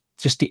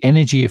 just the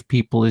energy of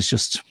people is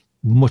just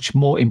much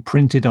more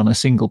imprinted on a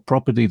single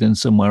property than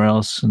somewhere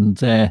else.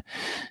 And,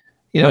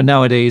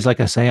 nowadays, like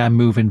I say, I'm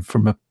moving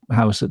from a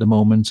house at the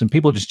moment, and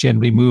people just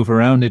generally move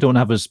around. They don't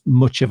have as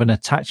much of an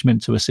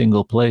attachment to a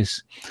single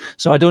place.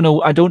 So I don't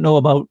know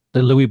about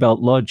the Louis Belt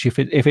Lodge. If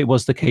it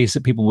was the case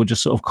that people would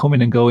just sort of come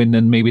in and go in,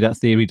 then maybe that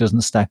theory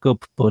doesn't stack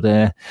up.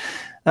 But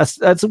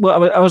that's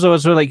what I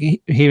was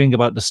really hearing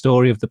about the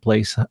story of the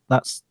place.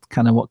 That's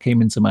kind of what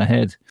came into my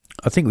head.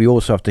 I think we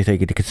also have to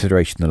take into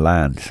consideration the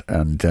land,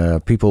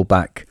 and people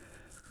back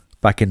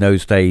in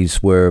those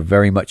days were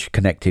very much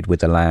connected with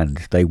the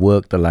land. They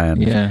worked the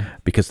land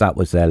because that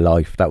was their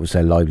life, that was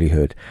their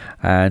livelihood,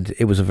 and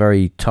it was a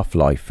very tough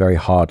life, very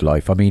hard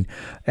life. I mean,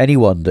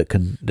 anyone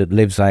that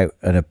lives out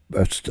in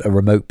a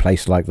remote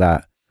place like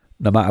that,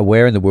 no matter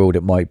where in the world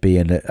it might be,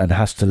 and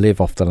has to live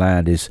off the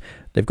land,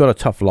 they've got a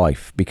tough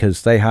life,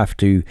 because they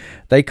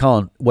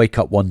can't wake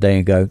up one day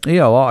and go,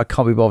 I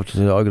can't be bothered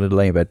I'm going to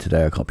lay in bed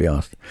today, I can't be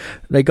asked.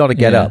 They got to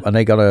get up, and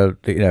they got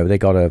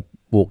to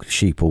walk the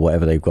sheep, or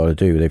whatever they've got to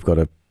do. They've got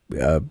to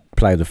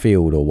plough the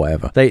field or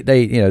whatever. They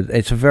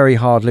it's a very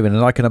hard living,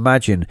 and I can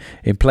imagine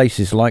in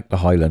places like the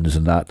Highlands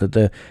and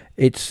that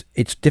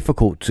it's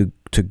difficult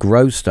to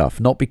grow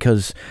stuff, not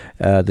because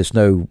there's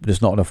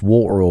not enough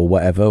water or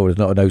whatever, or there's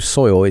not enough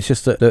soil. It's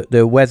just that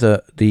the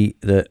weather, the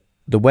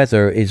the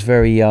weather is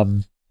very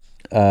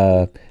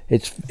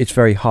it's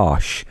very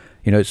harsh.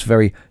 You know, it's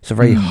a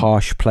very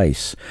harsh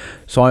place.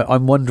 So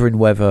I'm wondering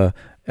whether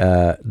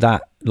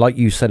that, like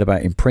you said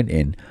about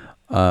imprinting,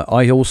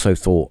 I also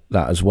thought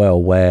that as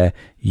well, where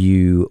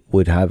you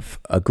would have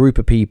a group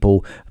of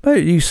people.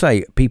 You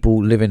say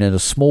people living in a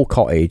small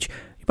cottage.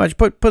 Imagine,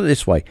 put it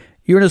this way: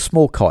 you're in a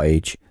small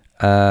cottage,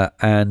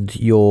 and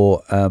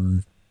you're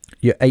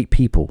 8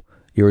 people.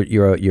 You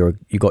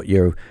got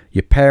your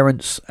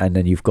parents, and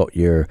then you've got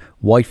your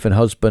wife and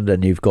husband,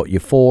 and you've got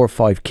your 4 or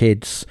 5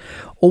 kids,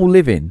 all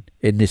living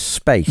in this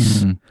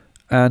space,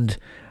 and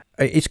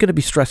it's going to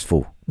be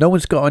stressful. No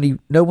one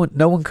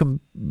can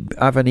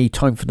have any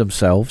time for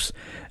themselves.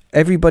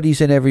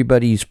 Everybody's in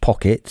everybody's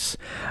pockets.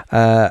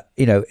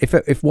 You know,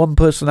 if one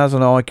person has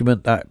an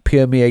argument, that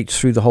permeates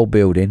through the whole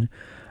building,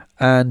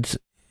 and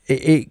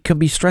it can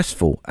be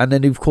stressful. And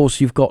then of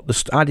course you've got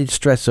the added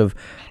stress of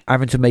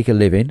having to make a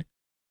living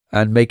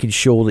and making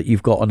sure that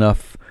you've got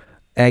enough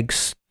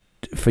eggs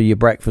for your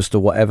breakfast or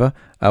whatever,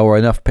 or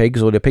enough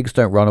pigs, or the pigs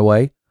don't run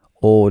away,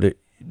 or the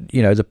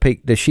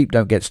sheep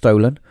don't get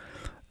stolen.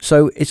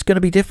 So it's going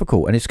to be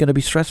difficult, and it's going to be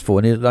stressful.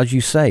 And as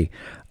you say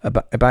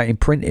about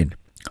imprinting,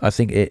 I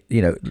think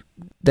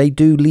they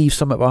do leave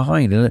something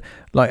behind. And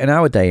like in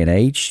our day and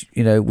age,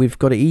 we've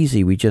got it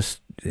easy. We don't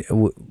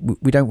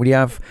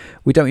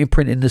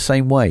imprint in the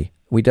same way.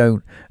 We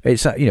don't.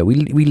 It's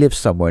we live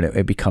somewhere and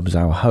it becomes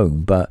our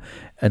home. But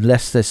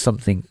unless there's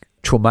something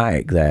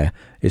traumatic there,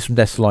 it's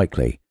less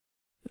likely.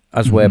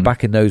 As where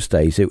back in those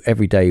days,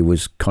 every day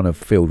was kind of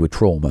filled with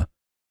trauma.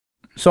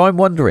 So I'm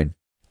wondering,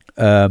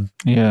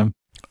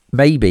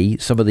 maybe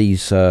some of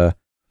these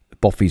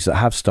boffies that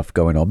have stuff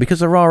going on, because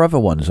there are other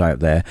ones out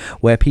there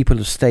where people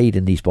have stayed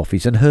in these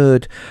boffies and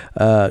heard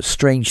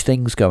strange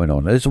things going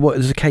on. There's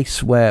a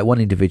case where one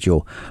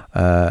individual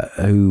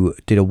who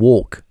did a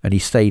walk, and he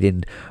stayed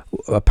in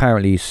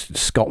apparently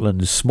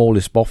Scotland's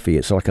smallest boffie.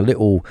 It's like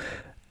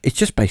it's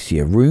just basically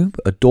a room,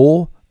 a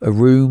door, a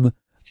room.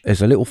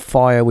 There's a little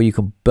fire where you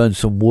can burn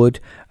some wood,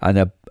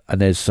 and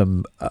there's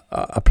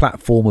a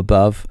platform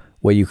above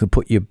where you can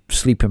put your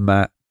sleeping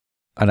mat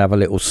and have a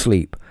little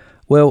sleep.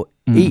 Well,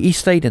 he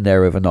stayed in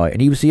there overnight,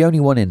 and he was the only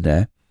one in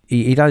there.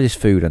 He'd had his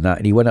food and that,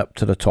 and he went up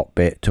to the top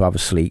bit to have a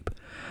sleep,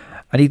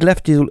 and he'd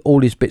left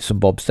all his bits and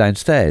bobs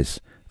downstairs,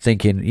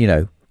 thinking,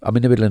 I'm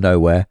in the middle of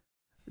nowhere.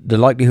 The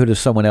likelihood of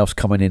someone else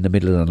coming in the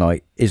middle of the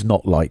night is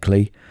not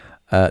likely,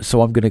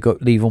 so I'm going to go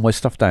leave all my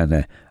stuff down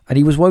there. And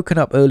he was woken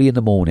up early in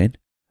the morning,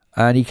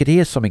 and he could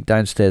hear something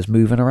downstairs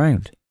moving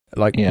around,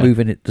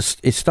 moving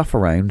his stuff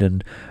around,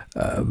 and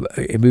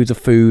it moved the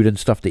food and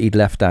stuff that he'd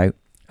left out.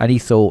 And he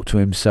thought to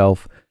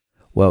himself,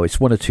 well, it's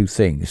one of two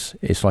things.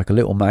 It's like a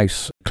little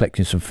mouse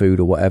collecting some food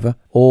or whatever,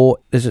 or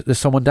there's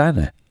someone down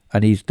there,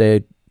 and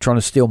they're trying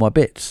to steal my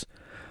bits.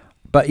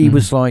 But he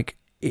was like,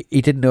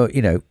 he didn't know,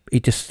 he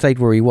just stayed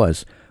where he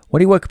was.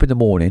 When he woke up in the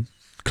morning,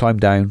 climbed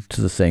down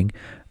to the thing,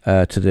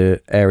 to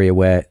the area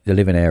where the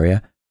living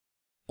area,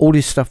 all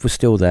his stuff was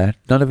still there.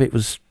 None of it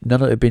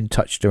had been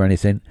touched or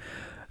anything.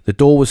 The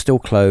door was still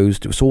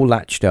closed. It was all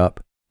latched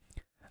up.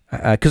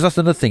 Because that's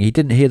another thing. He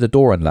didn't hear the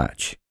door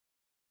unlatch.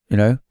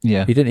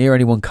 Yeah. He didn't hear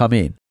anyone come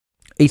in.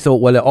 He thought,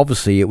 well,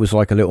 obviously it was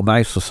like a little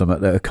mouse or something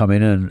that had come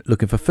in and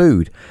looking for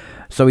food.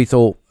 So he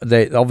thought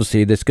that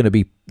obviously there's going to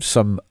be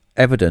some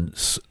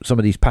evidence. Some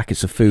of these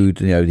packets of food,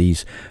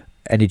 these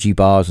energy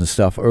bars and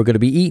stuff, are going to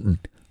be eaten.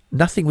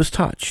 Nothing was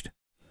touched.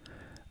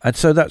 And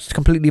so that's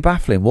completely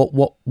baffling.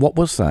 What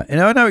was that?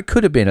 I know it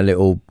could have been a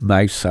little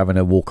mouse having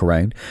a walk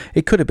around.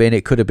 It could have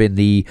been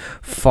the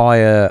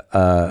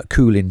fire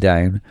cooling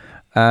down.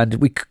 And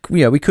we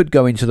could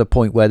go into the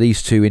point where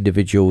these two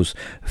individuals,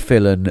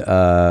 Phil and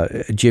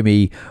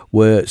Jimmy,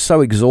 were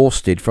so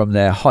exhausted from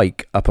their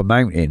hike up a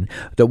mountain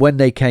that when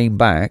they came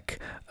back,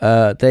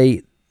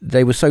 they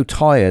were so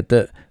tired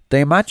that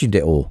they imagined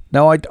it all.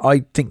 Now, I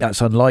think that's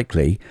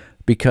unlikely,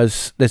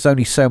 because there's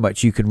only so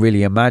much you can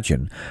really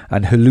imagine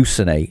and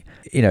hallucinate.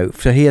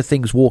 To hear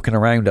things walking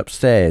around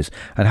upstairs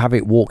and have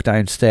it walk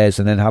downstairs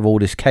and then have all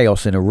this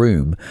chaos in a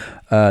room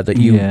that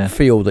you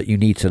feel that you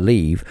need to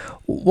leave.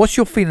 What's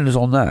your feelings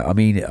on that? I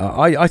mean,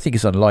 I think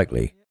it's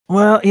unlikely.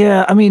 Well,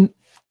 yeah, I mean,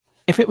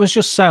 if it was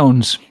just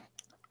sounds,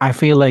 I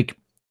feel like,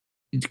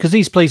 because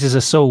these places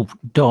are so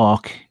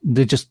dark,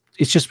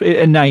 it's just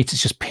at night,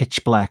 it's just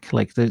pitch black.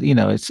 Like,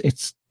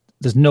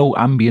 there's no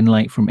ambient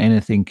light from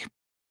anything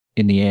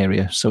in the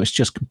area, so it's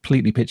just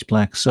completely pitch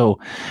black. So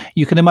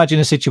you can imagine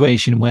a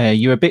situation where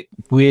you're a bit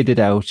weirded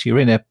out, you're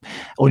in a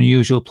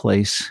unusual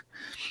place,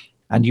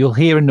 and you'll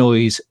hear a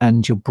noise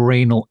and your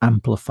brain will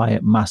amplify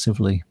it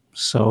massively.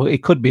 So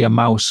it could be a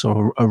mouse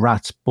or a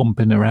rat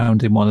bumping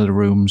around in one of the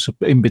rooms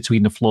in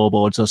between the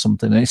floorboards or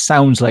something, and it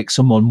sounds like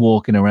someone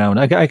walking around.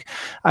 I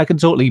can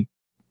totally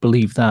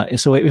believe that.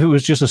 So if it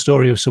was just a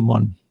story of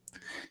someone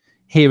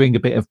hearing a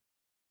bit of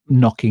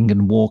knocking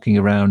and walking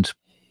around,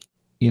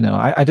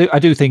 I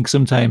do think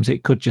sometimes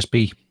it could just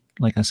be,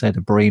 like I said,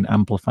 a brain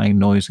amplifying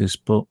noises.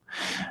 But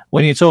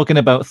when you're talking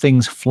about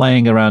things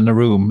flying around the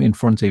room in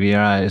front of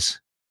your eyes,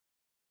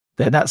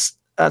 then that's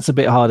that's a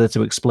bit harder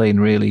to explain,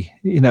 really.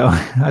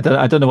 I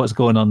don't know what's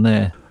going on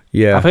there.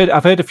 Yeah.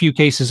 I've heard a few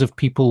cases of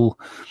people.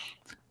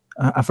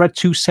 I've read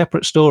 2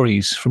 separate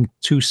stories from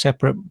 2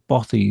 separate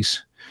bothies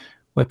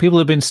where people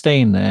have been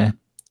staying there.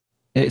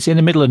 It's in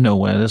the middle of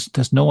nowhere.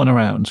 There's no one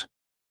around,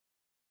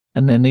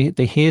 and then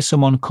they hear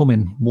someone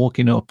coming,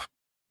 walking up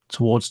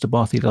towards the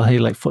bothy. They'll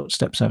hear like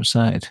footsteps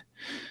outside.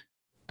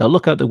 They'll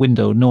look out the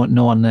window, no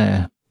one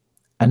there,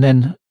 and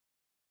then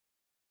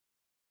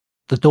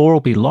the door will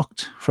be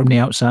locked from the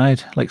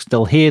outside. Like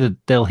they'll hear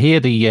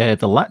the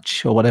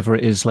latch or whatever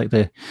it is.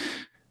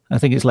 I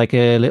think it's like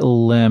a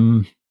little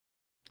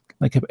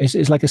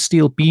it's like a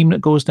steel beam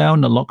that goes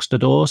down that locks the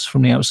doors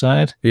from the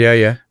outside.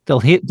 Yeah. They'll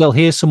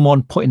hear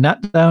someone putting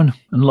that down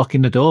and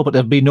locking the door, but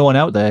there'll be no one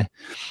out there.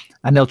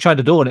 And they'll try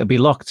the door and it'll be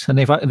locked, and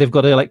they've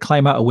got to like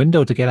climb out a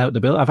window to get out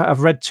the building.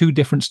 I've read 2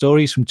 different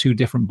stories from 2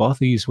 different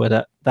bothies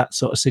where that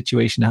sort of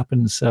situation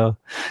happens. So,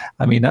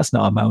 I mean, that's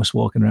not a mouse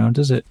walking around,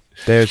 is it?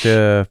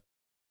 There's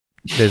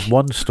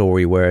one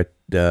story where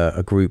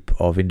a group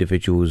of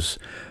individuals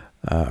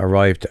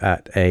arrived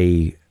at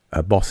a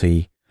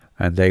bothy,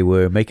 and they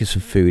were making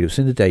some food. It was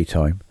in the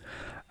daytime,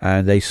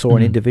 and they saw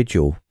an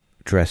individual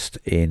dressed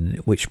in,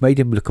 which made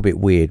him look a bit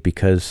weird,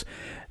 because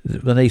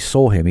when they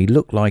saw him, he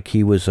looked like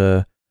he was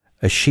a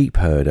sheep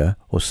herder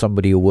or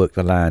somebody who worked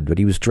the land, but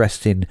he was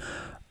dressed in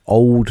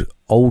old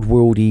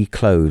worldy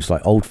clothes,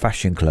 like old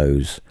fashioned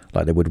clothes,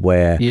 like they would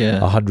wear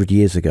 100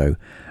 years ago.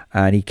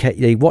 And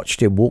they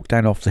watched him walk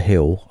down off the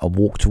hill and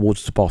walk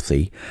towards the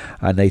bothy,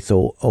 and they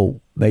thought,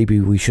 oh,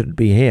 maybe we shouldn't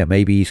be here.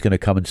 Maybe he's going to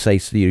come and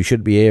say, you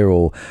shouldn't be here,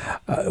 or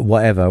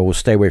whatever, or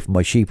stay away from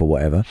my sheep or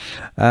whatever.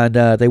 And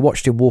they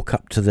watched him walk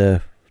up to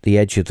the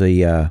edge of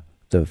the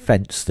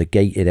fence, the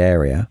gated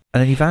area,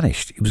 and then he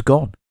vanished. He was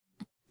gone.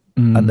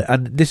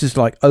 And this is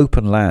like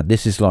open land.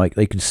 This is like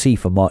they can see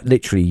for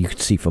literally you can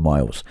see for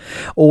miles,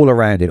 all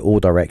around in all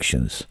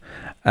directions,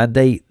 and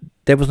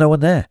there was no one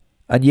there,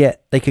 and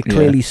yet they could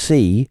clearly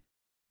see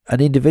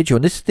an individual.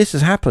 And this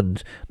has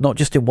happened not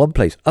just in one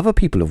place. Other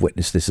people have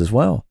witnessed this as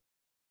well.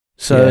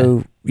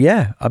 So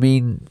I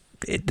mean,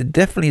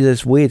 definitely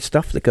there's weird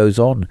stuff that goes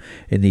on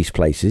in these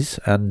places,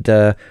 and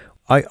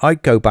I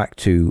go back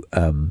to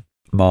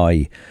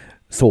my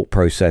thought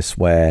process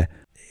where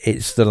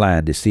it's the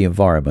land, it's the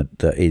environment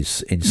that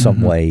is in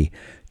some way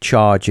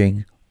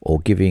charging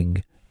or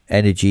giving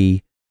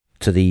energy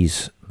to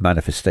these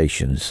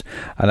manifestations.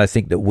 And I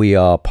think that we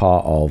are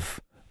part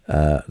of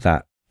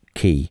that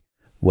key,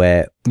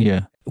 where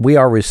we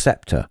are a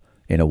receptor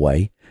in a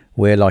way.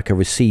 We're like a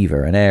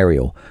receiver, an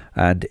aerial.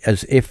 And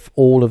as if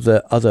all of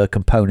the other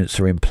components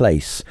are in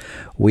place,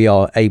 we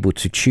are able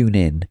to tune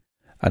in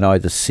and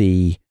either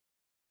see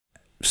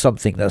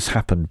something that's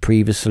happened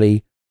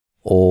previously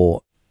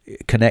or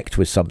connect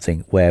with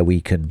something where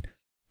we can,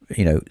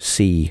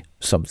 see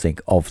something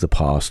of the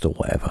past or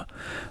whatever.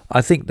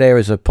 I think there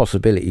is a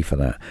possibility for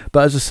that.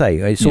 But as I say,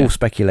 it's all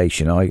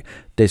speculation.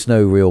 There's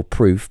no real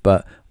proof,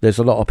 but there's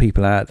a lot of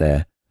people out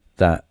there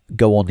that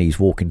go on these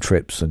walking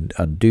trips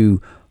and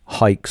do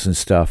hikes and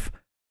stuff,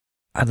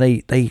 and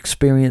they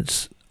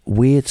experience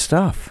weird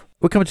stuff.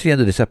 We're coming to the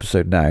end of this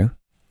episode now.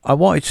 I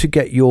wanted to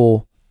get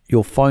your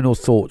final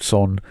thoughts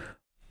on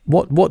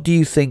what do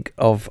you think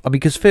of, I mean,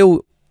 because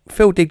Phil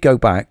did go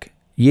back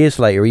years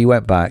later. He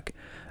went back,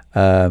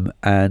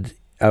 and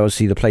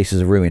obviously the place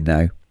is a ruin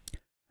now.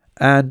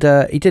 And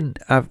he didn't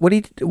have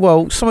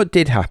something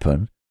did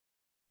happen.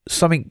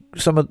 Something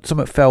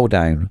fell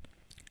down,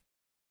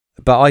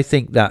 but I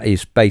think that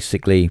is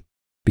basically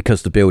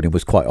because the building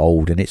was quite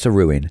old and it's a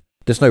ruin.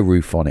 There's no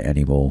roof on it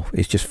anymore.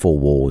 It's just 4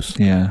 walls.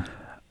 Yeah.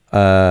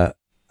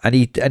 And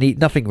he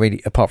nothing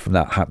really apart from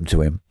that happened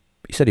to him.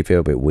 He said he'd feel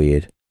a bit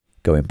weird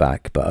going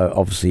back, but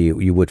obviously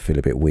you would feel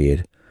a bit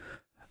weird.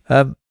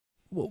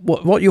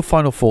 What are your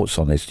final thoughts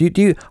on this? Do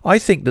you? I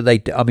think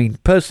that I mean,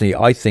 personally,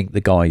 I think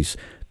the guys,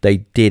 they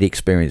did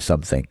experience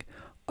something.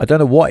 I don't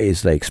know what it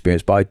is they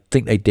experienced, but I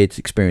think they did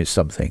experience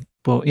something.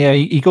 But yeah,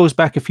 he goes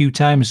back a few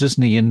times,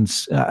 doesn't he? And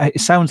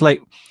it sounds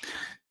like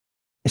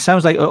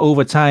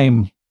over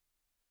time,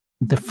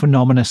 the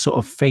phenomena sort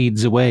of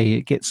fades away.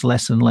 It gets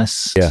less and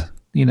less. Yeah.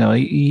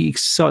 He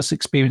starts to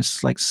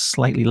experience like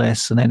slightly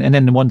less, and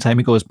then one time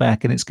he goes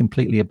back and it's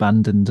completely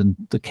abandoned and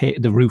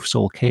the roof's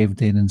all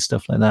caved in and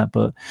stuff like that.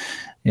 But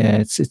yeah,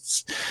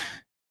 it's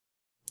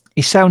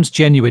he sounds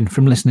genuine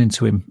from listening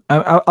to him.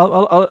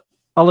 I'll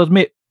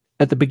admit,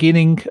 at the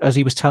beginning, as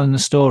he was telling the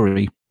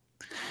story,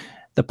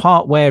 the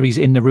part where he's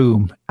in the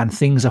room and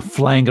things are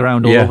flying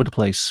around all over the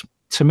place,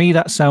 to me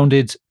that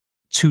sounded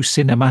too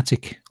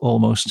cinematic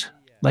almost.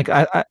 Like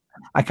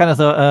I kind of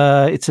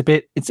thought it's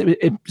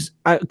because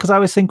I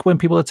always think when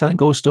people are telling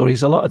ghost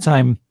stories, a lot of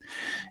time,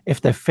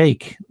 if they're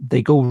fake,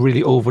 they go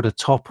really over the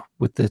top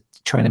with the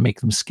trying to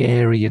make them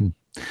scary and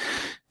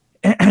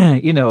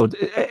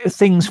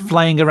things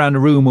flying around the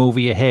room over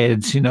your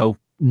heads,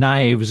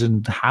 knives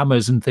and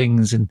hammers and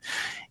things, and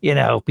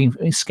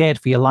being scared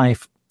for your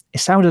life. It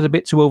sounded a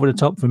bit too over the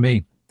top for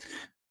me.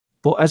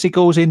 But as it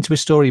goes into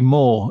his story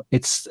more,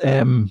 it's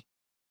the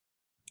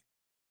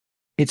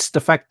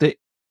fact that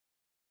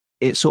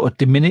it sort of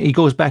diminishes. He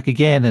goes back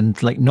again,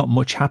 and like not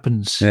much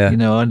happens, Yeah. you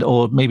know, and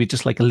or maybe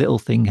just like a little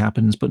thing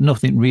happens, but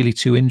nothing really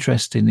too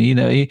interesting, you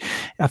know.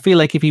 I feel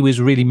like if he was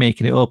really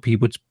making it up, he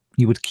would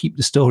keep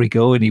the story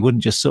going. He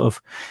wouldn't just sort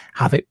of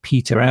have it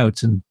peter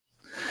out and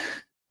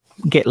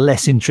get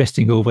less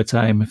interesting over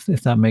time,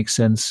 if that makes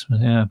sense.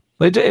 Yeah,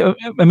 but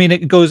I mean,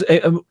 it goes.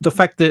 The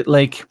fact that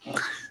like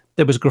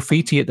there was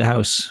graffiti at the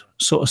house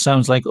sort of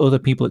sounds like other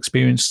people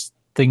experienced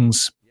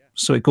things.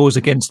 So it goes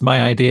against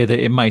my idea that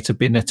it might have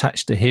been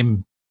attached to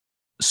him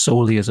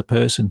solely as a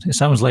person. It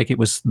sounds like it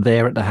was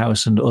there at the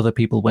house and other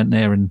people went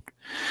there and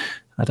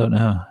I don't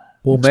know.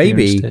 Well,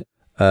 maybe experienced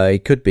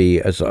it could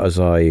be, as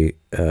I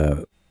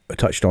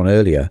touched on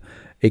earlier,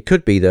 it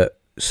could be that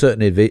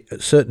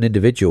certain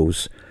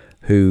individuals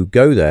who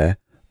go there,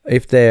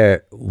 if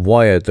they're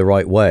wired the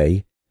right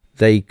way,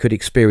 they could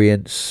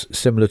experience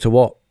similar to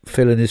what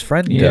Phil and his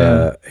friend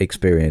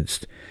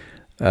experienced.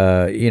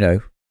 You know,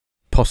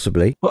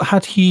 possibly. But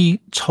had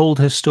he told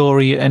his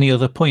story at any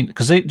other point?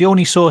 Because the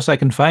only source I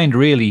can find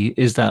really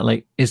is that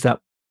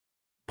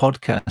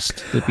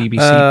podcast, the BBC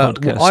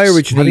podcast. Well, I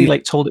originally had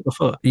he told it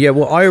before. Yeah,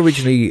 well, I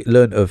originally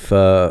learnt of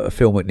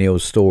Phil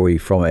McNeil's story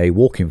from a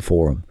walking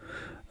forum,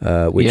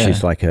 which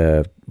is like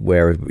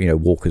where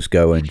walkers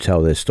go and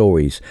tell their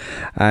stories,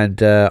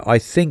 and I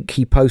think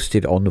he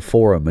posted on the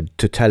forum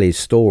to tell his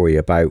story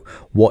about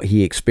what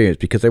he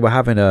experienced, because they were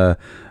having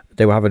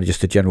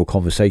just a general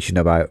conversation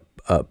about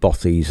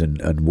bothies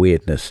and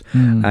weirdness,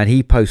 and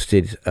he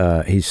posted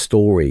his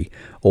story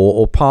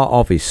or part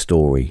of his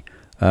story,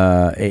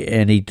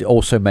 and he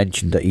also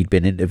mentioned that he'd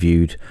been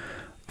interviewed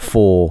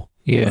for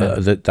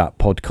that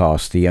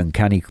podcast, the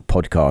Uncanny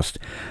podcast.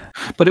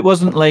 But it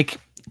wasn't like,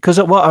 because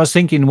what I was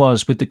thinking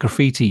was with the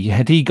graffiti,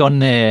 had he gone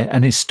there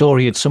and his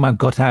story had somehow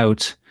got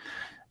out,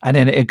 and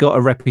then it got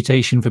a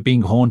reputation for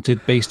being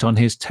haunted based on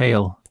his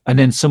tale. And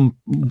then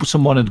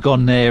someone had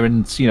gone there,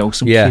 and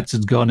some kids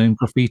had gone and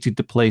graffitied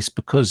the place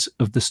because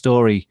of the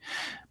story.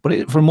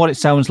 But from what it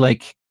sounds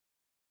like,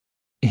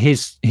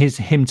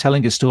 him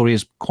telling his story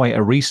is quite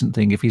a recent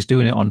thing. If he's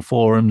doing it on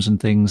forums and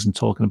things and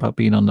talking about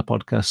being on the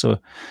podcast, so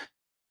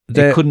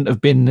it couldn't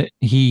have been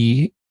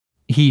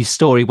his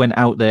story went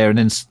out there, and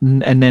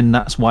then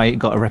that's why it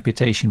got a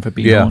reputation for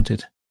being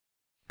haunted.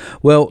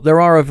 Well, there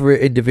are other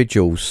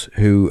individuals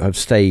who have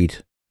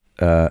stayed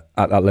at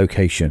that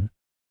location.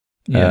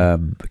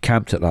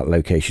 Camped at that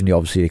location.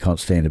 Obviously, they can't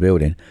stay in the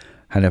building,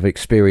 and have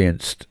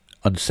experienced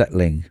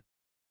unsettling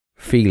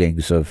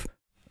feelings of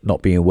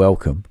not being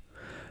welcome.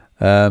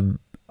 I'm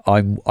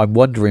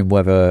wondering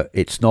whether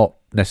it's not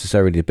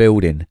necessarily the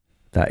building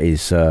that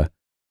is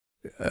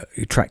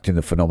attracting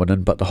the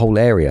phenomenon, but the whole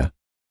area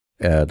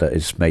that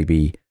is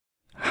maybe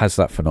has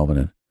that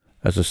phenomenon.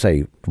 As I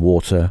say,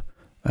 water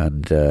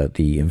and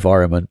the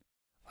environment.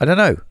 I don't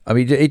know. I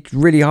mean, it's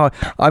really hard.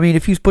 I mean,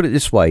 if you put it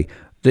this way.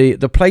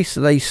 The place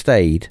that they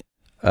stayed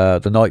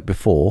the night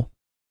before,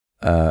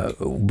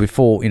 on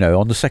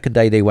the second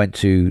day they went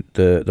to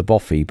the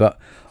bothy, but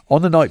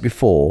on the night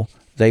before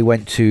they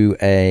went to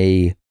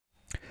let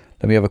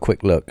me have a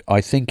quick look.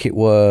 I think it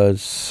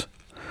was,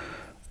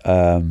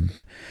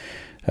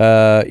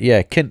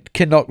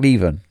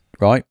 Kinlochleven,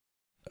 right?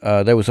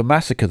 There was a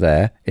massacre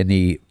there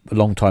a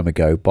long time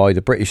ago by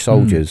the British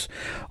soldiers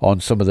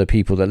on some of the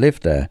people that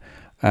lived there,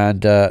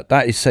 and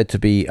that is said to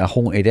be a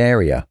haunted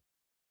area.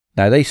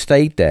 Now, they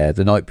stayed there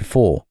the night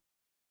before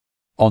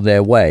on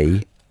their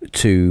way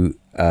to,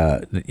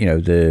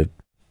 the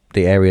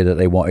area that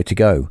they wanted to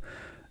go.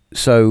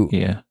 So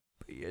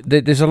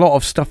there's a lot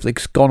of stuff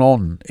that's gone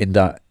on in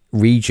that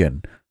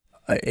region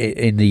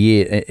in the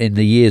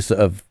years that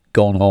have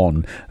gone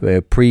on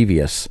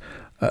previous.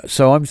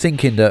 So I'm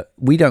thinking that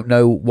we don't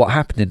know what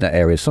happened in that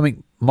area.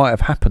 Something might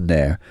have happened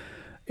there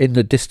in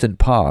the distant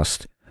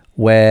past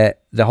where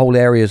the whole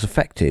area is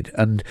affected,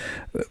 and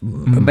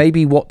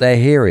maybe what they're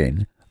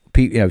hearing.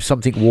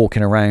 Something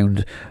walking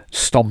around,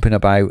 stomping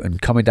about,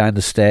 and coming down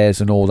the stairs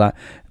and all that.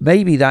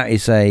 Maybe that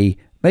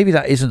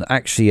isn't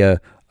actually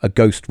a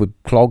ghost with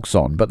clogs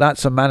on, but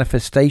that's a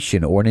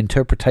manifestation or an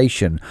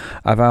interpretation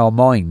of our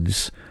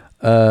minds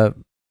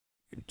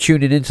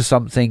tuning into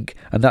something,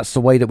 and that's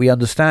the way that we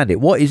understand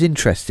it. What is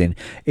interesting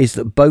is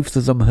that both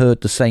of them heard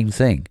the same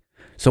thing.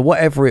 So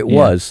whatever it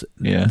was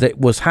that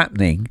was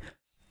happening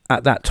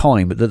at that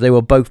time, that they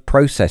were both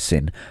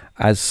processing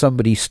as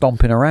somebody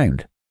stomping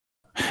around.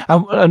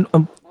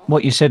 And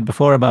what you said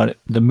before about it,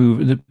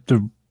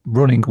 the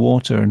running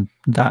water and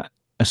that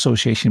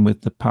association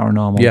with the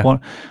paranormal. Yeah.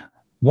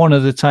 One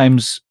of the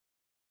times,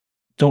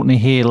 don't they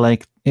hear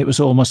like it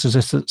was almost as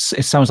if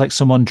it sounds like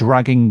someone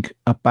dragging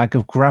a bag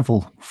of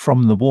gravel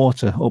from the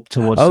water up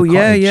towards the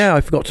cottage.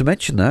 I forgot to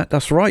mention that.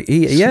 That's right.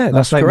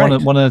 That's like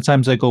correct. one of the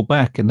times they go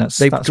back, and that's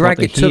drag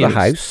what it to the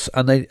house,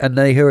 and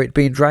they hear it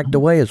being dragged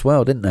away as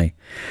well, didn't they?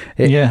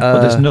 But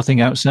there's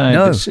nothing outside.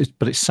 No.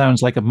 But it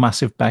sounds like a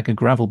massive bag of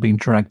gravel being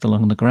dragged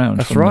along the ground.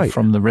 That's right.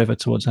 From the river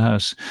towards the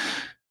house,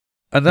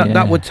 and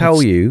that would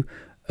tell you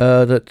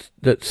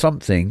that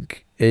something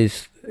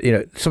is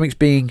something's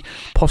being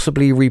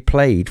possibly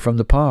replayed from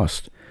the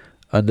past,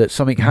 and that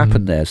something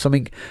happened there.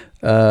 Something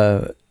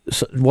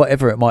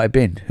whatever it might have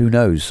been. Who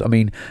knows? I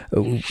mean,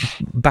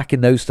 back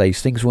in those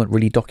days, things weren't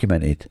really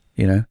documented,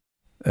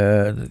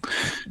 unless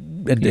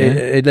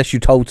you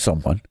told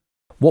someone.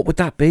 What would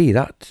that be?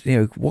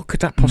 What could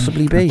that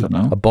possibly be? I don't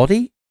know. A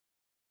body?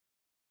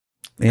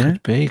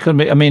 Could be.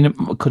 I mean,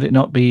 could it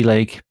not be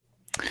like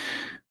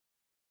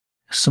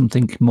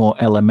something more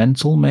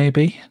elemental?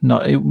 Maybe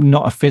not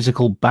a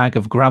physical bag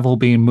of gravel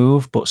being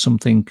moved, but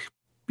something,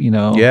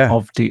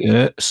 of the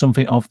earth,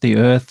 something of the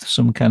earth,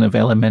 some kind of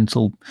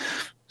elemental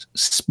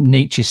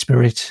nature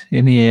spirit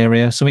in the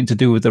area, something to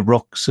do with the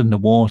rocks and the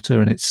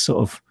water, and it's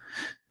sort of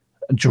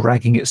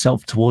dragging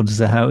itself towards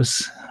the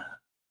house.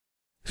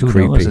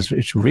 Who knows?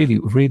 It's really,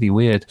 really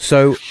weird.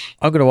 So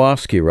I'm going to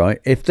ask you, right?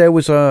 If there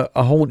was a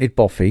haunted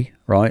bothy,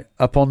 right,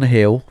 up on the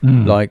hill,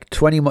 like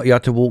 20, you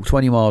had to walk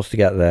 20 miles to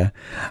get there,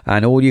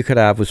 and all you could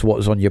have was what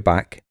was on your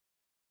back.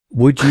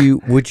 Would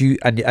you,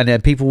 and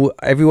then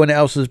everyone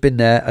else has been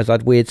there, has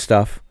had weird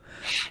stuff.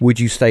 Would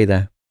you stay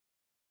there?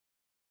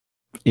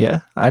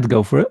 Yeah, I'd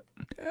go for it.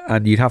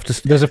 And you'd have to.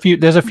 There's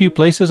a few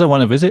places I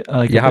want to visit.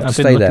 You have to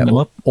stay there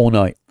all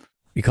night.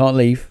 You can't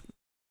leave.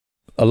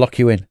 I'll lock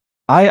you in.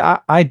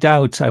 I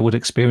doubt I would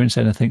experience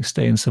anything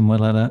staying somewhere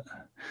like that,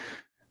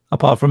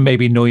 apart from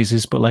maybe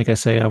noises. But like I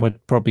say, I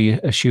would probably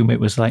assume it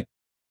was like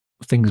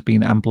things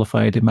being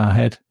amplified in my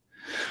head.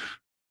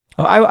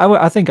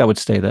 I think I would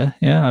stay there.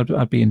 Yeah,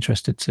 I'd be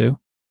interested too.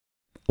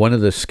 One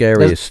of the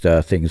scariest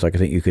things I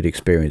think you could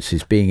experience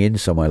is being in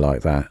somewhere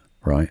like that,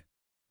 right,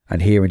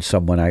 and hearing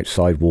someone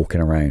outside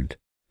walking around,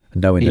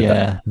 and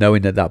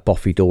knowing that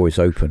bothy door is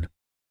open.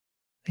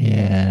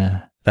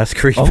 Yeah, that's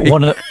creepy.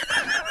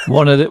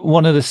 One of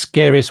the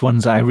scariest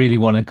ones I really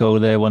want to go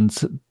there.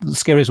 The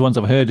scariest ones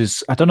I've heard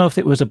is, I don't know if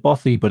it was a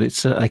bothy, but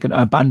it's like an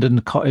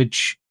abandoned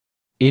cottage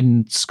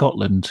in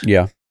Scotland.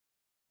 Yeah,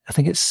 I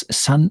think it's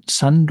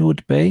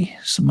Sandwood Bay,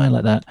 something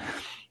like that.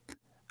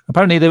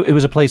 Apparently, it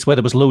was a place where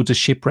there was loads of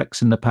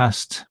shipwrecks in the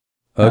past.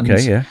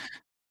 Okay, yeah.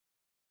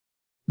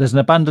 There's an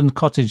abandoned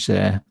cottage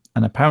there,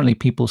 and apparently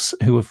people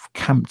who have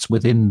camped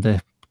within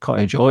the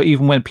cottage, or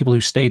even when people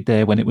who stayed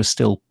there when it was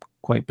still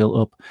quite built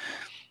up,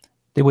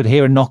 they would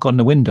hear a knock on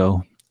the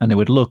window, and they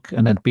would look,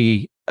 and there'd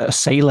be a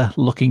sailor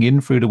looking in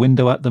through the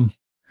window at them.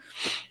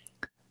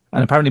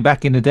 And apparently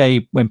back in the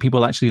day, when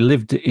people actually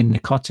lived in the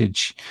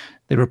cottage,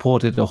 they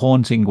reported a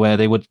haunting where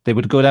they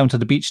would go down to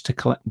the beach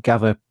to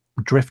gather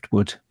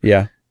driftwood.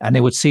 Yeah. And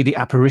they would see the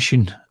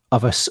apparition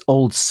of an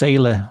old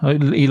sailor.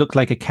 He looked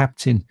like a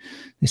captain.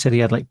 They said he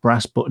had like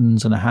brass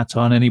buttons and a hat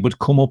on, and he would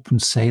come up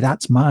and say,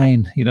 "That's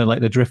mine," like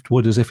the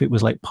driftwood, as if it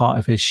was like part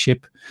of his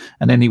ship.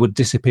 And then he would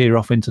disappear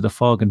off into the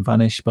fog and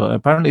vanish. But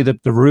apparently the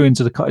ruins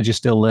of the cottage are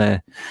still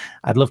there.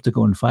 I'd love to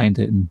go and find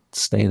it and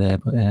stay there.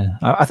 But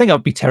I think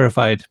I'd be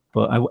terrified,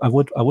 but I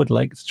would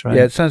like to try.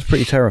 Yeah, it sounds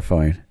pretty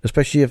terrifying,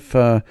 especially if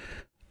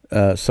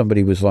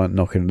somebody was like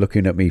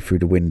looking at me through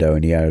the window,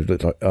 and it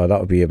looked like, that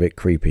would be a bit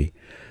creepy.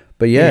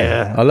 But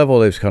yeah, I love all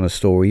those kind of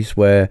stories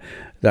where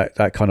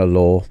that kind of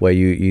lore where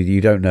you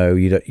don't know,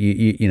 you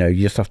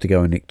just have to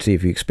go and see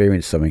if you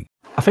experience something.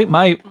 I think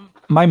my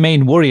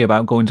main worry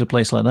about going to a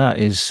place like that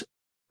is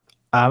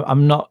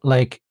I'm not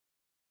like,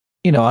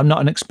 I'm not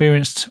an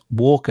experienced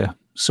walker.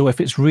 So if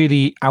it's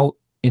really out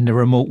in the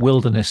remote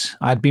wilderness,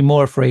 I'd be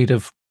more afraid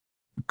of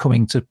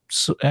coming to.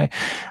 I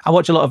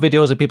watch a lot of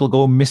videos of people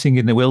going missing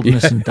in the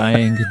wilderness and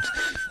dying. And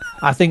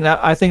I think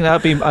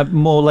that'd be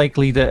more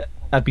likely that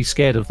I'd be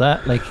scared of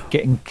that, like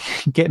getting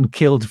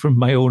killed from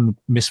my own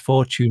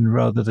misfortune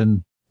rather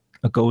than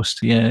a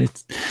ghost. Yeah,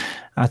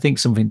 I think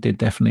something did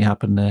definitely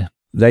happen there.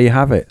 There you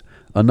have it.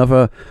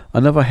 Another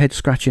head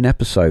scratching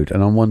episode,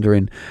 and I'm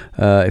wondering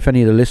if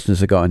any of the listeners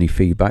have got any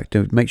feedback.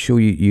 Make sure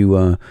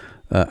you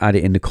add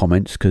it in the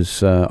comments,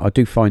 because I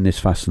do find this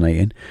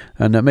fascinating,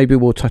 and maybe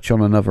we'll touch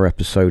on another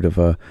episode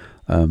of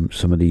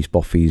some of these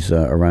bothies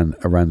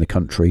around the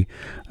country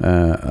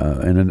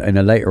in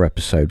a later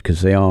episode,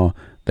 because they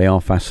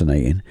are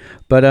fascinating.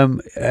 But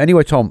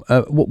anyway, Tom,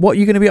 what are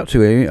you going to be up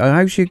to?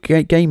 How's your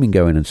gaming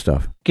going and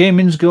stuff?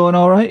 Gaming's going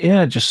all right,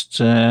 yeah. Just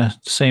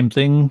same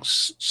thing,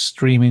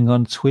 streaming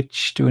on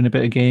Twitch, doing a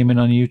bit of gaming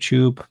on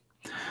YouTube.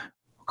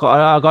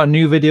 I got a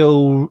new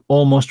video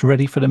almost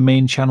ready for the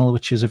main channel,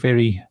 which is a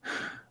very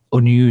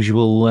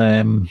unusual,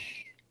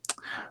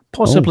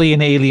 possibly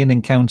an alien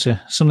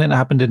encounter, something that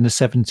happened in the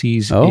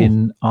 70s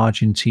in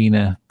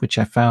Argentina, which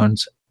I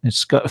found.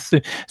 It's got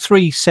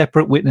three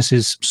separate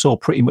witnesses saw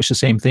pretty much the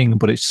same thing,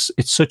 but it's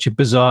such a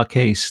bizarre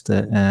case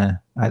that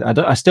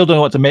I still don't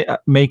know what to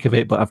make of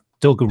it. But I've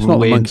dug a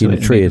way monkey into in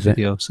the tree, is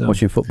video, it? So.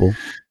 Watching football.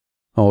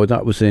 Oh,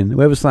 that was in.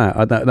 Where was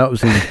that?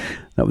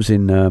 That was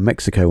in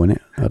Mexico, wasn't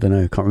it? I don't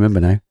know. Can't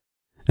remember now.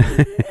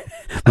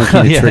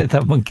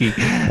 That monkey.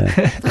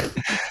 Yeah.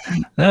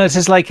 No, it's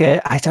just like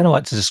I don't know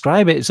what to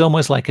describe it. It's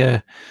almost like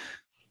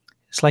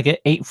it's like an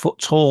 8-foot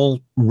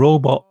tall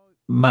robot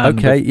man.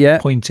 Okay, yeah.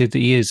 Pointed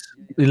ears.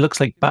 It looks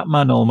like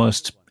Batman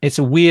almost. It's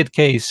a weird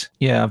case.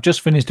 Yeah, I've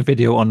just finished a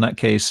video on that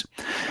case,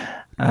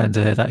 and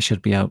that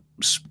should be out.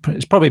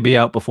 It's probably be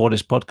out before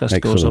this podcast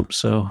goes up.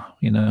 So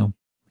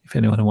if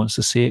anyone wants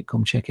to see it,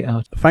 come check it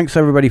out. Thanks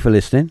everybody for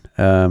listening.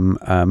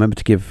 Remember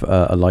to give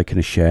a like and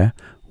a share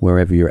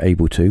wherever you're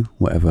able to,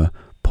 whatever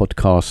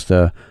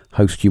podcast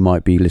host you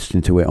might be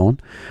listening to it on.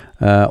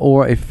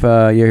 Or if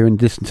you're here and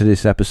listen to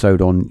this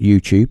episode on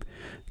YouTube,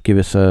 give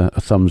us a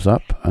thumbs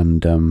up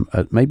and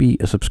maybe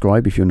a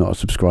subscribe if you're not a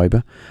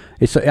subscriber.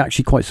 It's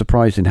actually quite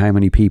surprising how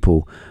many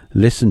people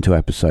listen to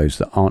episodes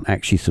that aren't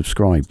actually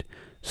subscribed.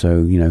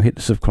 So, hit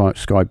the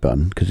subscribe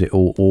button because it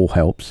all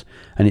helps,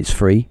 and it's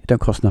free. It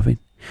don't cost nothing.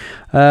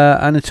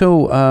 And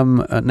until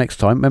next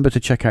time, remember to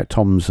check out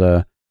Tom's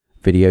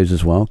videos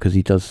as well, because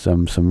he does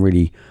some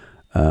really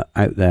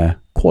out there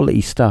quality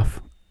stuff,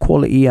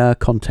 quality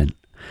content.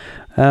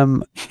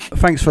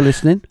 Thanks for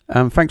listening,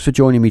 and thanks for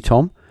joining me,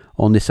 Tom,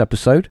 on this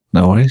episode.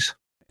 No worries.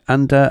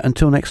 And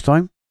until next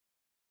time,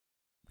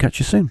 catch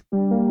you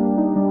soon.